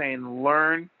Lord saying,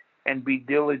 learn and be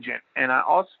diligent. And I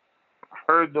also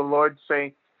heard the Lord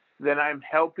say that I'm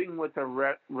helping with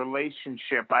a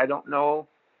relationship. I don't know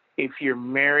if you're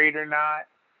married or not,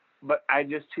 but I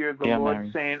just hear the Lord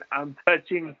married. saying, I'm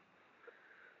touching.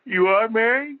 You are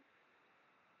married?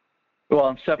 Well,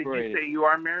 I'm Did separated. you say you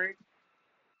are married?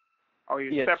 Oh,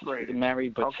 you're Yes, separated.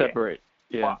 married but Okay. separate.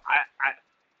 Yeah. Well,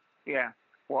 yeah.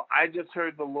 Well, I just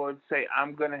heard the Lord say,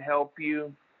 I'm going to help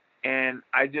you. And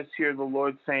I just hear the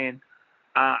Lord saying,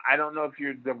 I don't know if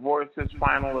your divorce is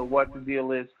final or what the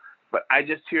deal is, but I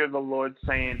just hear the Lord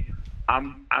saying,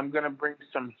 I'm going to bring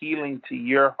some healing to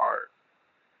your heart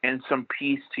and some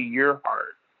peace to your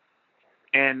heart.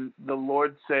 And the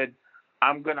Lord said,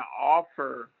 I'm going to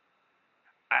offer.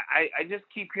 I just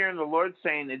keep hearing the Lord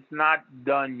saying it's not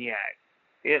done yet.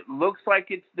 It looks like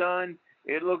it's done.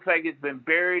 It looks like it's been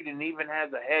buried and even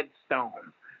has a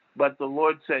headstone. But the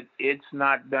Lord said it's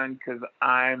not done because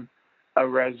I'm a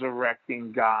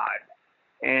resurrecting God.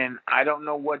 And I don't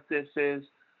know what this is,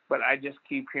 but I just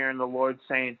keep hearing the Lord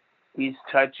saying he's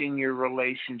touching your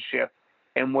relationship.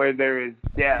 And where there is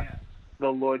death, the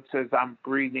Lord says, I'm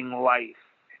breathing life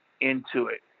into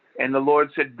it. And the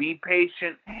Lord said, be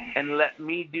patient and let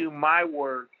me do my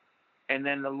work. And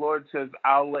then the Lord says,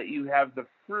 I'll let you have the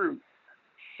fruit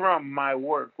from my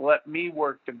work. Let me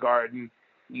work the garden.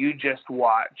 You just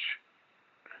watch.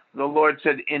 The Lord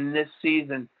said, in this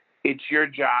season, it's your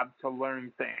job to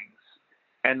learn things.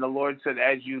 And the Lord said,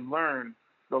 as you learn,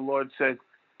 the Lord says,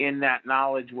 in that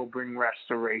knowledge will bring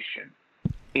restoration.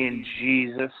 In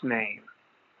Jesus' name,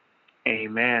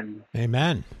 amen.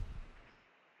 Amen.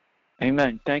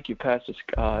 Amen. Thank you, Pastor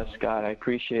Scott. I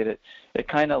appreciate it. It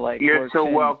kind of like You're works so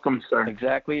in welcome, sir.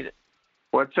 exactly.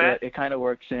 What's that? It kind of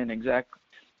works in exactly.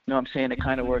 No, I'm saying it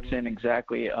kind of works in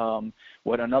exactly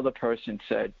what another person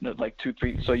said, like 2,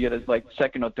 3. So you're the like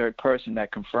second or third person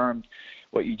that confirmed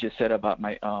what you just said about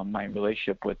my my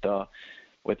relationship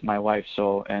with my wife.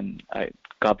 So, and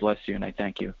God bless you, and I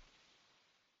thank you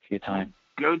for your time.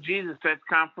 Go Jesus. That's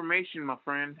confirmation, my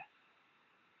friend.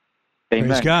 Amen.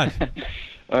 Praise God.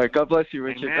 All right. God bless you,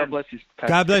 Richard. Amen. God bless you, Pastor.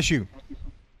 God bless you.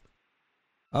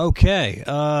 Okay.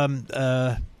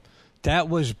 That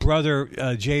was Brother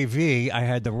JV. I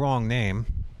had the wrong name.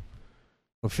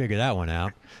 We'll figure that one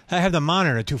out. I have the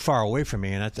monitor too far away from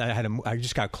me, and I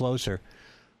just got closer.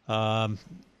 Let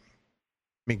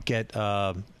me get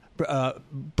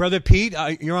Brother Pete.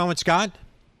 You're on with Scott.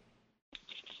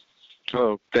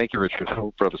 Oh, thank you, Richard.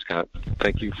 Oh, Brother Scott.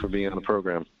 Thank you for being on the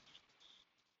program.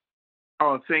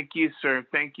 Oh, thank you, sir.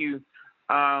 Thank you.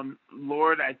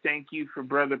 Lord, I thank you for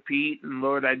Brother Pete. And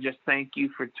Lord, I just thank you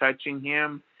for touching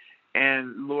him.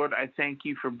 And Lord, I thank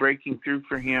you for breaking through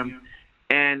for him.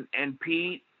 And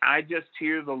Pete, I just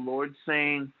hear the Lord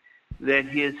saying that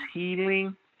his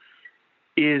healing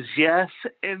is yes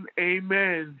and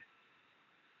amen.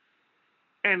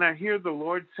 And I hear the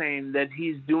Lord saying that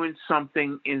he's doing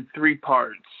something in 3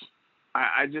 parts.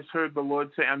 I just heard the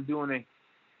Lord say,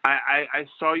 I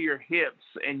saw your hips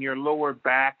and your lower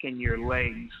back and your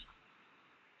legs.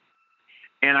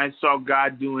 And I saw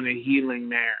God doing a healing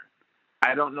there.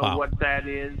 I don't know what that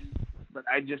is, but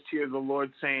I just hear the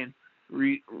Lord saying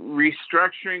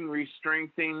restructuring,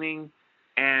 re-strengthening,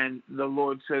 and the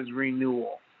Lord says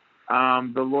renewal.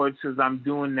 The Lord says, I'm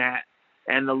doing that.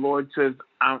 And the Lord says,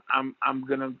 I'm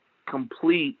going to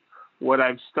complete what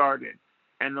I've started.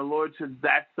 And the Lord says,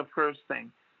 that's the first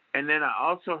thing. And then I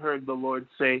also heard the Lord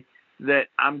say that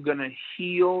I'm going to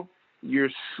heal your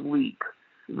sleep.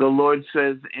 The Lord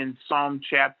says in Psalm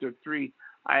chapter 3,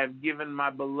 I have given my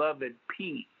beloved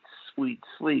peace, sweet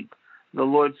sleep. The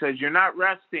Lord says, you're not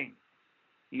resting.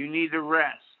 You need to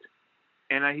rest.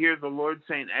 And I hear the Lord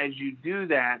saying, as you do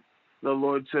that, the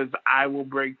Lord says, I will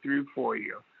break through for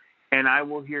you. And I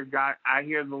will hear God. I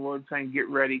hear the Lord saying, get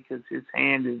ready because his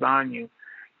hand is on you.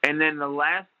 And then the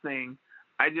last thing,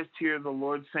 I just hear the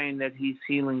Lord saying that he's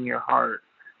healing your heart.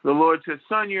 The Lord says,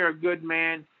 son, you're a good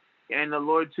man. And the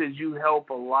Lord says, you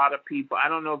help a lot of people. I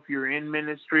don't know if you're in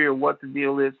ministry or what the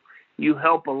deal is. You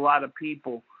help a lot of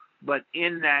people. But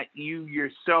in that, you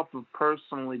yourself have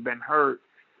personally been hurt.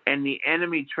 And the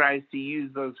enemy tries to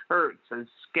use those hurts as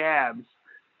scabs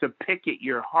to pick at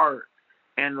your heart.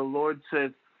 And the Lord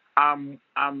says, I'm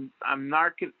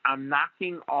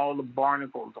knocking all the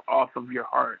barnacles off of your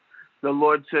heart. The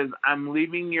Lord says, I'm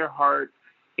leaving your heart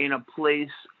in a place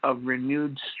of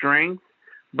renewed strength,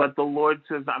 but the Lord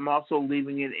says, I'm also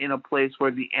leaving it in a place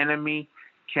where the enemy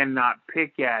cannot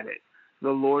pick at it. The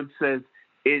Lord says,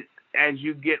 as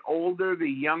you get older, the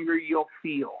younger you'll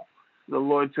feel. The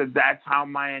Lord said, that's how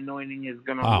my anointing is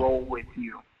going to roll with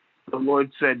you. The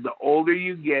Lord said, the older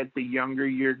you get, the younger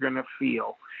you're going to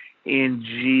feel. In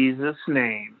Jesus'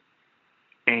 name,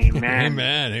 amen.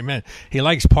 Amen, amen. He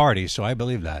likes parties, so I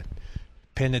believe that.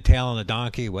 Pin the tail on the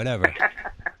donkey, whatever.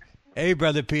 Hey,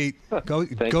 Brother Pete, go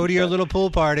to your little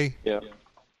pool party. Yeah.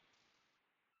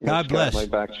 God bless. My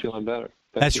back's feeling better.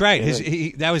 That's right.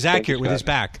 That was accurate with his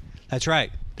back. That's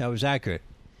right. That was accurate.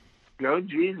 Go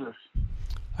Jesus.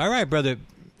 All right, brother.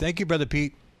 Thank you, Brother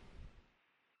Pete.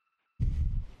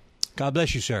 God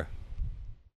bless you, sir.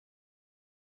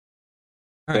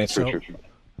 All right, Thanks, Richard.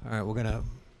 All right, we're gonna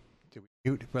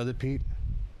mute Brother Pete.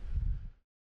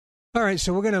 All right,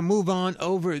 so we're gonna move on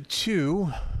over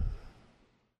to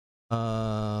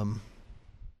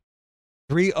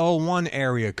 301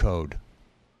 area code.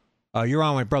 You're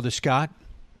on with Brother Scott.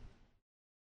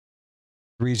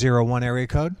 301 area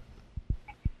code.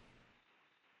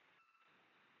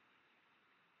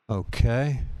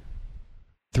 Okay.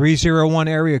 301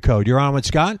 area code. You're on with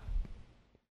Scott?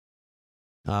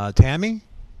 Tammy?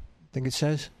 I think it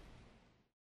says.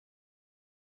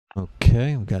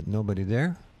 Okay, we've got nobody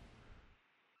there.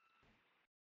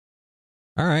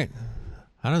 All right.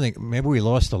 I don't think, maybe we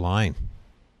lost the line.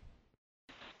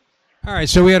 All right,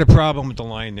 so we had a problem with the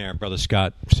line there, Brother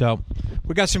Scott. So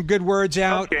we got some good words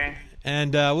out. Okay.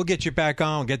 And we'll get you back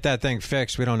on, get that thing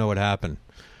fixed. We don't know what happened.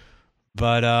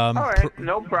 But all right,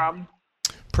 no problem.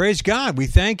 Praise God. We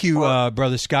thank you,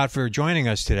 Brother Scott, for joining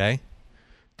us today.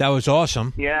 That was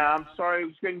awesome. Yeah, I'm sorry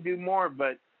we couldn't do more,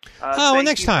 but next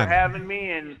thank time. you for having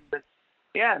me,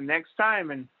 and next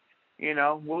time, and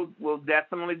we'll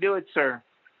definitely do it, sir.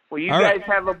 Well, you All guys right.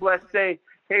 have a blessed day.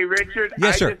 Hey, Richard,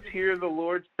 Yes, sir. I just hear the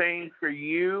Lord saying for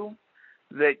you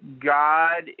that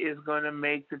God is going to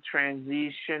make the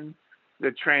transition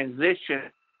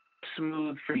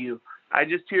smooth for you. I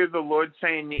just hear the Lord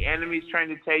saying the enemy's trying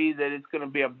to tell you that it's going to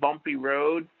be a bumpy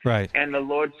road. Right. And the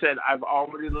Lord said, I've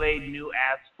already laid new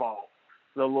asphalt.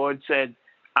 The Lord said,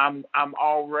 I'm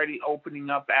already opening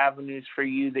up avenues for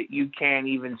you that you can't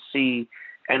even see.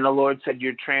 And the Lord said,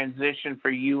 your transition for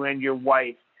you and your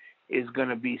wife is going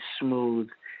to be smooth.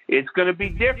 It's going to be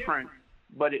different,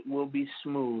 but it will be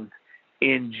smooth.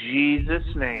 In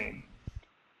Jesus' name,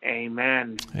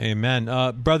 amen. Amen.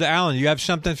 Brother Allen, you have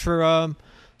something for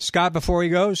Scott before he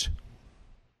goes?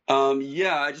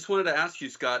 Yeah, I just wanted to ask you,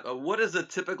 Scott, what is a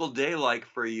typical day like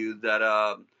for you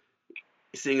that,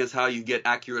 seeing as how you get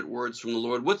accurate words from the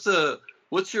Lord,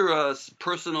 what's your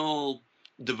personal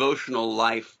devotional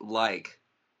life like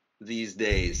these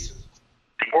days?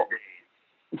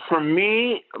 For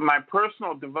me, my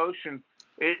personal devotion,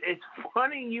 it's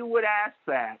funny you would ask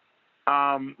that.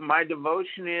 My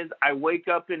devotion is I wake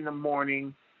up in the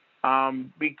morning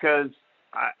because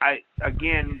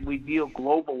again, we deal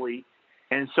globally.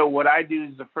 And so what I do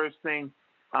is the first thing,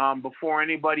 before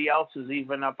anybody else is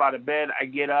even up out of bed, I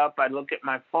get up, I look at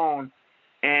my phone,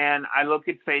 and I look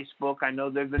at Facebook. I know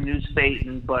they're the new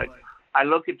Satan, but I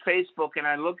look at Facebook and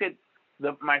I look at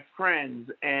my friends,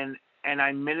 and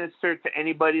I minister to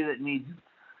anybody that needs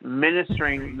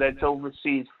ministering that's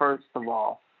overseas, first of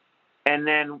all. And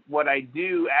then what I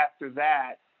do after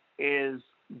that is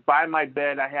by my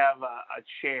bed, I have a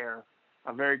chair,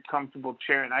 a very comfortable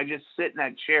chair, and I just sit in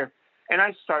that chair and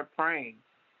I start praying.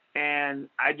 And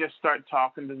I just start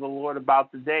talking to the Lord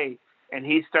about the day. And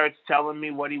he starts telling me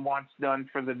what he wants done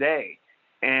for the day.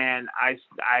 And I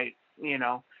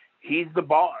he's the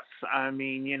boss. I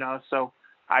mean, so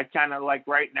I kind of like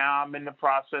right now I'm in the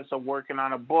process of working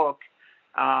on a book.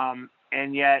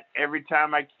 And yet every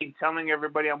time I keep telling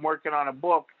everybody I'm working on a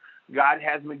book, God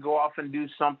has me go off and do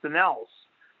something else.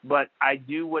 But I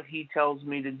do what he tells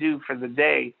me to do for the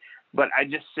day. But I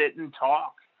just sit and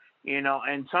talk,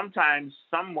 and sometimes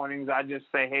some mornings I just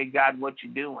say, hey, God, what you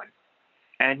doing?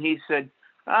 And he said,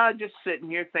 just sitting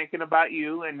here thinking about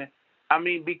you. And I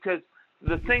mean, because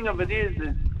the thing of it is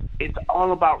it's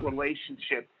all about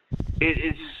relationship. It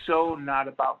is so not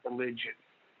about religion.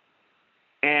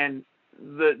 And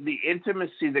the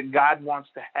intimacy that God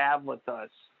wants to have with us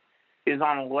is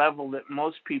on a level that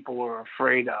most people are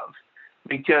afraid of.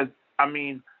 Because, I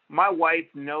mean, my wife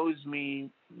knows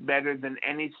me better than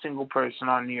any single person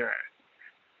on the earth.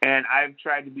 And I've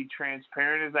tried to be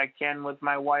transparent as I can with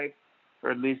my wife, or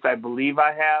at least I believe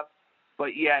I have.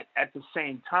 But yet, at the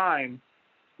same time,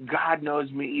 God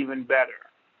knows me even better.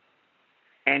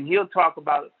 And we'll talk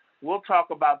about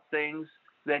things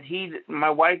that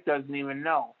my wife doesn't even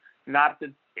know. Not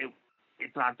that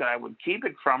it's not that I would keep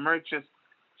it from her. It's just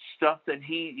stuff that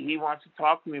he wants to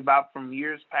talk to me about from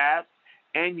years past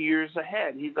and years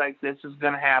ahead. He's like, this is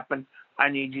going to happen. I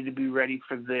need you to be ready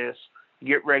for this.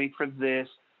 Get ready for this.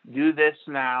 Do this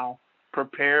now.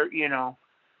 Prepare,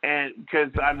 and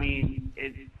because, I mean,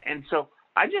 and so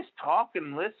I just talk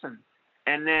and listen.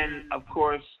 And then, of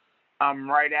course,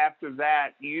 right after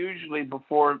that, usually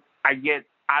before I get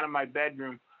out of my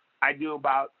bedroom, I do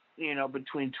about,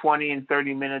 between 20 and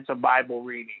 30 minutes of Bible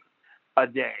reading a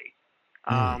day.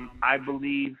 I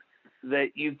believe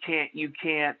that you can't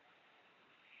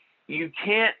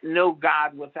know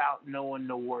God without knowing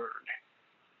the Word.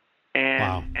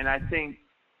 And I think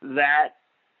that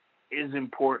is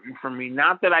important for me.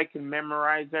 Not that I can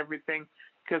memorize everything,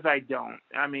 because I don't.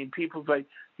 I mean, people's like,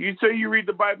 you say you read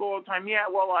the Bible all the time. Yeah,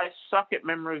 well, I suck at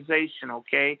memorization,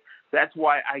 okay? That's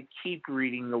why I keep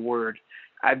reading the Word.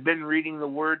 I've been reading the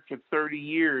Word for 30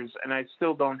 years, and I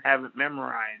still don't have it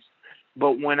memorized.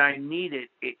 But when I need it,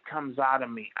 it comes out of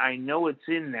me. I know it's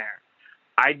in there.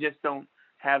 I just don't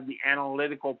have the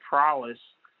analytical prowess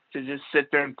to just sit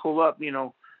there and pull up,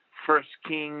 1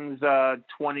 Kings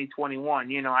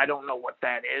 20:21. I don't know what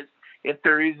that is. If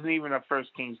there isn't even a 1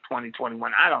 Kings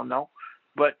 20:21, I don't know.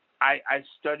 But I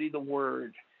study the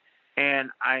Word, and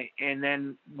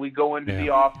then we go into the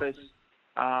office,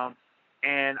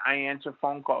 and I answer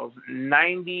phone calls.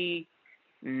 95%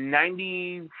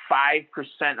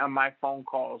 of my phone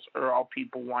calls are all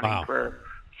people wanting prayer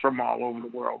from all over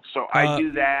the world. So I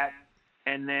do that,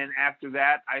 and then after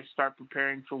that, I start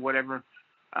preparing for whatever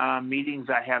meetings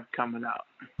I have coming up.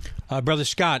 Brother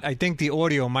Scott, I think the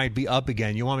audio might be up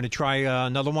again. You want me to try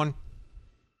another one?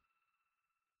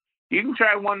 You can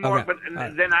try one more, Okay. but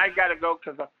then I got to go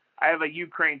because I have a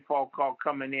Ukraine phone call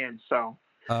coming in. So,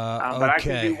 but I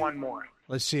can do one more.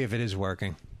 Let's see if it is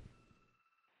working.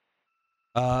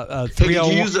 Hey, did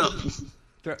 301 you use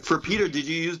for Peter? Did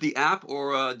you use the app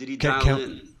or did he dial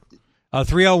in?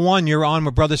 301. You're on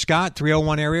with Brother Scott.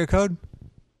 301 area code.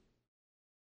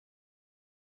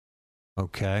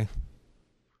 Okay.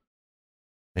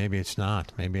 Maybe it's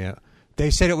not. Maybe they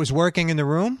said it was working in the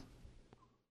room.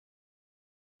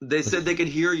 They said they could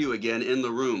hear you again in the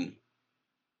room.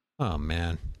 Oh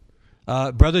man,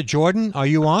 Brother Jordan, are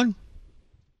you on?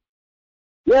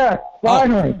 Yes,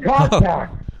 finally,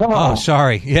 contact. Come on. Oh,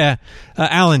 sorry. Yeah,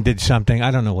 Alan did something.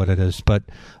 I don't know what it is, but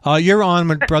you're on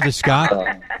with Brother Scott.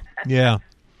 Yeah.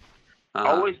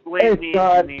 Always blame the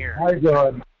engineer. How you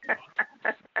doing?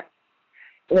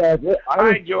 Yeah,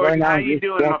 Hi, Jordan. How you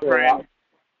doing, my friend?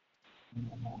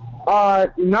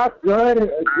 Not good.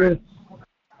 It's just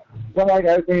felt like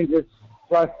everything just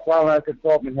felt like a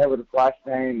control been hit with a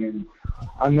flashbang, and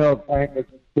I'm no playing with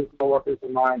two coworkers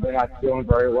of mine. They're not doing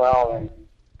very well, and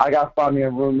I got to find me a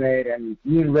roommate, and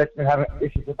me and Rich been having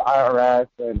issues with the IRS,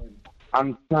 and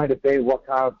I'm trying to debate what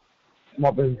kind of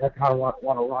small business I kind of want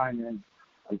to run, and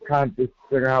I'm kind of just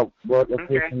figuring out what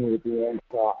location we would be in.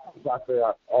 So I'm trying to figure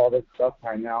out all this stuff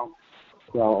right now.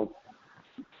 So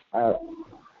all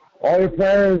your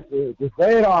prayers, just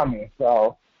lay it on me.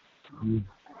 So.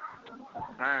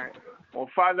 All right. Well,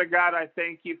 Father God, I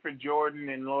thank you for Jordan,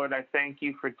 and Lord, I thank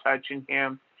you for touching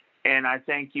him, and I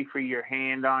thank you for your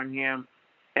hand on him.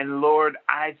 And Lord,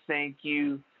 I thank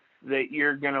you that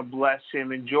you're going to bless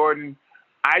him. And Jordan,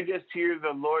 I just hear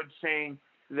the Lord saying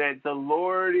that the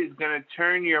Lord is going to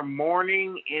turn your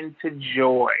mourning into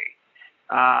joy.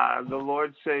 The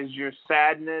Lord says your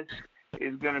sadness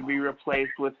is going to be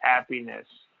replaced with happiness.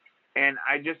 And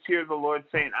I just hear the Lord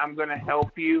saying, I'm going to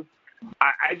help you.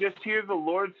 I just hear the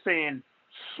Lord saying,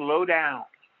 slow down,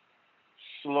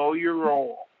 slow your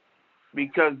roll,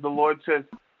 because the Lord says,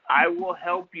 I will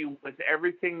help you with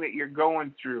everything that you're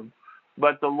going through.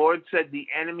 But the Lord said the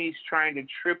enemy's trying to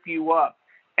trip you up,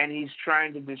 and he's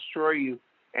trying to destroy you.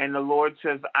 And the Lord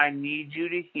says, I need you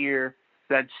to hear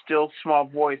that still small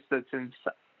voice that's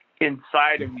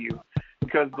inside of you,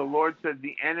 because the Lord said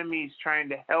the enemy's trying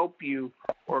to help you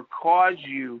or cause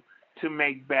you to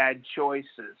make bad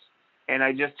choices. And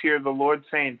I just hear the Lord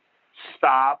saying,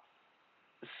 stop,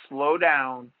 slow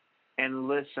down, and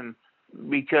listen,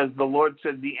 because the Lord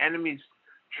said the enemy's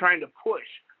trying to push.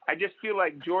 I just feel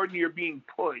like, Jordan, you're being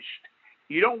pushed.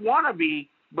 You don't want to be,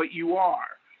 but you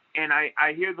are. And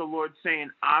I hear the Lord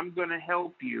saying, I'm going to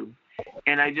help you.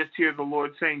 And I just hear the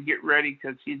Lord saying, get ready,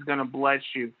 because he's going to bless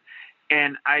you.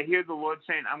 And I hear the Lord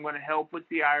saying, I'm going to help with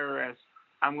the IRS.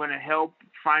 I'm going to help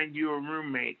find you a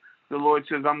roommate. The Lord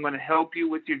says, I'm going to help you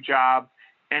with your job.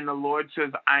 And the Lord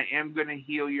says, I am going to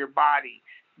heal your body.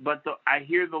 But I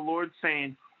hear the Lord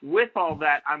saying, with all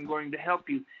that, I'm going to help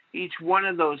you. Each one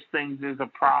of those things is a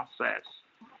process.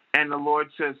 And the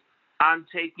Lord says, I'm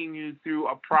taking you through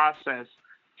a process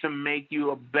to make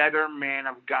you a better man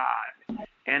of God.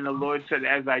 And the Lord said,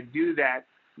 as I do that,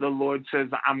 the Lord says,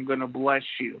 I'm going to bless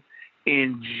you.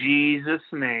 In Jesus'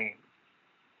 name,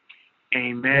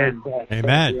 amen.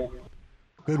 Amen.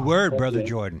 Good word, Brother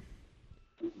Jordan.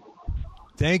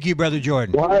 Thank you, Brother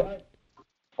Jordan. What?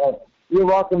 Oh, you're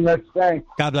welcome, Rich. Thanks.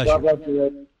 God bless God you. bless you,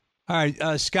 Rich. All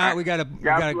right, Scott, we got a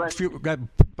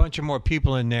bunch of more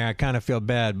people in there. I kind of feel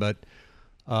bad, but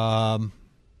you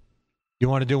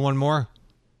want to do one more?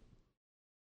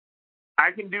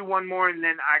 I can do one more, and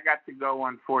then I got to go,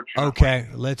 unfortunately. Okay,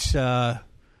 let's let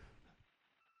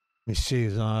me see.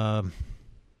 Got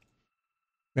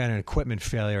an equipment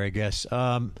failure, I guess.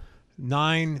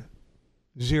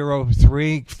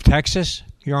 903 Texas.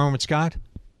 You're on with Scott?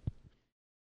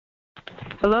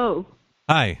 Hello.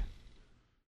 Hi.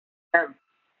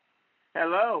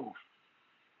 Hello.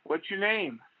 What's your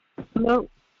name? Hello.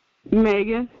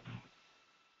 Megan.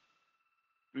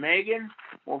 Megan?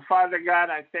 Well, Father God,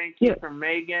 I thank you for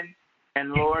Megan.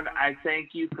 And Lord, I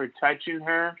thank you for touching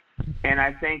her. And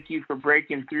I thank you for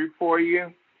breaking through for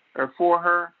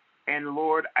her. And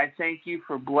Lord, I thank you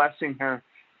for blessing her.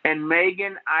 And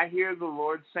Megan, I hear the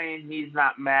Lord saying he's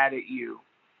not mad at you.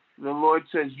 The Lord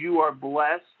says you are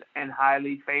blessed and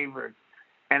highly favored.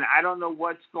 And I don't know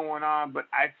what's going on, but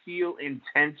I feel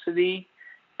intensity.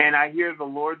 And I hear the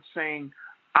Lord saying,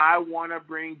 I want to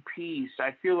bring peace.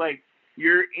 I feel like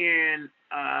you're in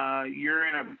a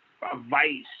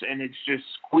vice, and it's just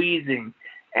squeezing.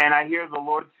 And I hear the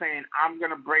Lord saying, I'm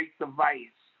going to break the vice.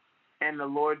 And the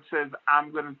Lord says,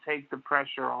 I'm going to take the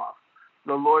pressure off.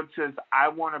 The Lord says, I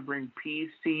want to bring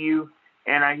peace to you.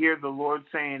 And I hear the Lord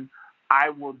saying,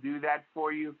 I will do that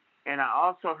for you. And I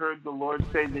also heard the Lord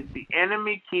say that the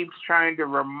enemy keeps trying to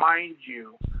remind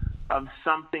you of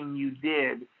something you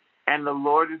did. And the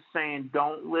Lord is saying,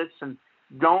 don't listen.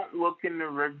 Don't look in the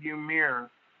rearview mirror.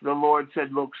 The Lord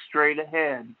said, look straight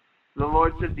ahead. The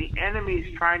Lord said the enemy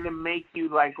is trying to make you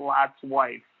like Lot's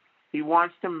wife. He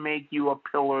wants to make you a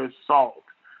pillar of salt.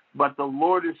 But the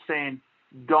Lord is saying,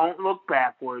 don't look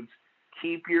backwards.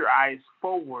 Keep your eyes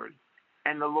forward.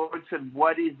 And the Lord said,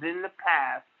 what is in the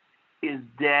past is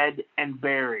dead and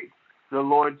buried. The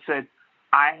Lord said,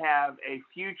 I have a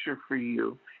future for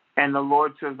you. And the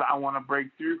Lord says, I want to break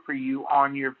through for you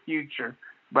on your future.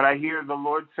 But I hear the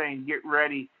Lord saying, get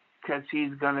ready, because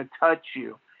he's going to touch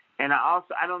you. And I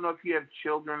don't know if you have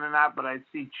children or not, but I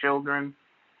see children,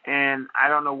 and I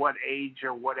don't know what age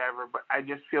or whatever, but I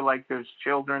just feel like there's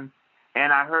children.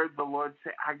 And I heard the Lord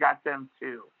say, I got them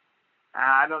too.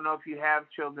 I don't know if you have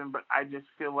children, but I just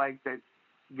feel like that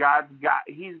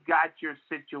he's got your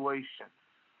situation.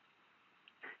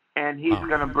 And he's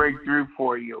going to break through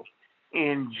for you.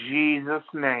 In Jesus'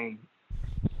 name,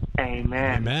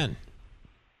 amen. Amen.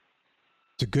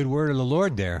 It's a good word of the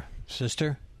Lord there,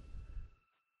 sister.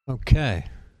 Okay.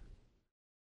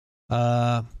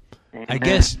 I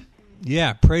guess,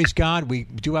 yeah, praise God. We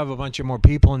do have a bunch of more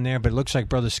people in there, but it looks like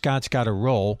Brother Scott's got a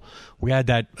roll. We had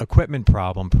that equipment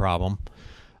problem.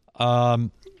 Brother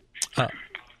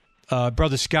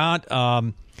Scott.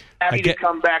 Happy to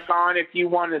come back on if you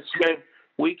want to schedule.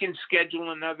 We can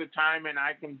schedule another time, and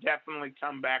I can definitely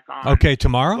come back on. Okay,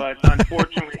 tomorrow? But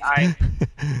unfortunately, I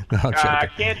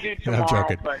can't do No,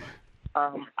 tomorrow, but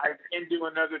I can do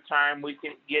another time. We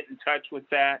can get in touch with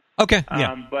that. Okay,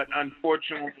 yeah. But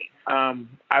unfortunately, I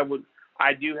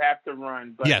do have to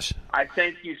run. But yes. I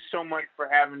thank you so much for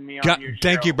having me on your show.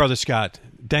 Thank you, Brother Scott.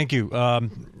 Thank you.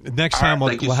 Next time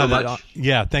we'll have that.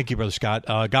 Yeah, thank you, Brother Scott.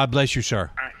 God bless you,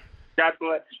 sir. All right. God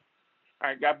bless you. All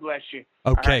right, God bless you.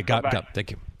 Okay, right, God, thank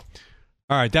you.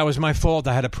 All right, that was my fault.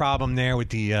 I had a problem there with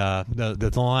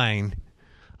the line.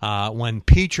 When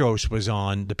Petros was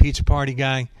on, the pizza party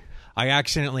guy, I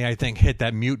accidentally, I think, hit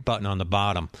that mute button on the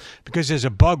bottom. Because there's a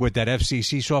bug with that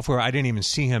FCC software. I didn't even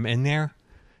see him in there.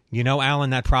 You know, Alan,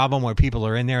 that problem where people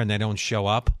are in there and they don't show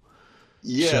up?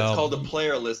 Yeah, it's called the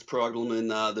player list problem in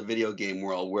the video game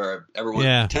world, where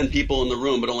 10 people in the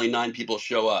room, but only 9 people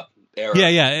show up. Error.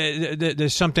 Yeah.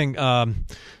 There's something.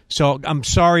 So I'm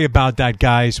sorry about that,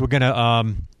 guys. We're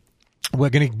gonna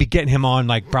be getting him on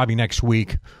like probably next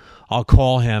week. I'll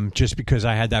call him just because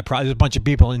I had that problem. There's a bunch of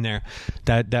people in there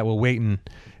that were waiting,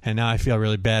 and now I feel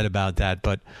really bad about that.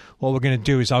 But what we're gonna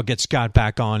do is I'll get Scott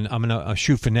back on. I'm gonna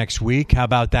shoot for next week. How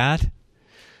about that?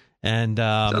 And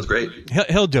sounds great.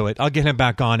 He'll do it. I'll get him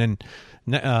back on, and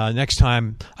next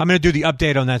time I'm gonna do the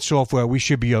update on that software. We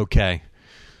should be okay.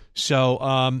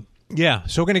 So. Yeah,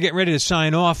 so we're going to get ready to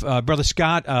sign off. Brother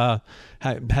Scott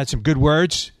had some good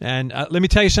words. And let me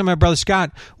tell you something about Brother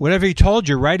Scott. Whatever he told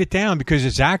you, write it down because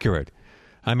it's accurate.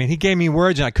 I mean, he gave me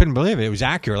words and I couldn't believe it. It was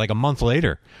accurate. Like a month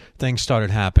later, things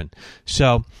started happening.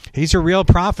 So he's a real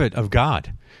prophet of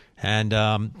God. And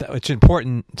it's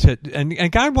important to – and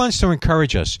God wants to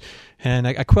encourage us. And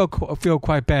I feel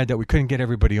quite bad that we couldn't get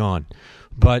everybody on.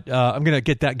 But I'm going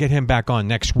to get him back on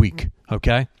next week,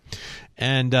 okay?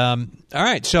 And all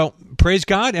right, so praise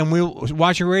God, and we'll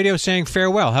watch your radio saying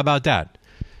farewell. How about that?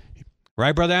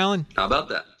 Right, Brother Allen? How about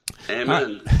that?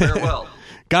 Amen. Farewell.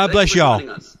 God bless y'all.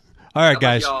 All right,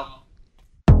 guys. Y'all.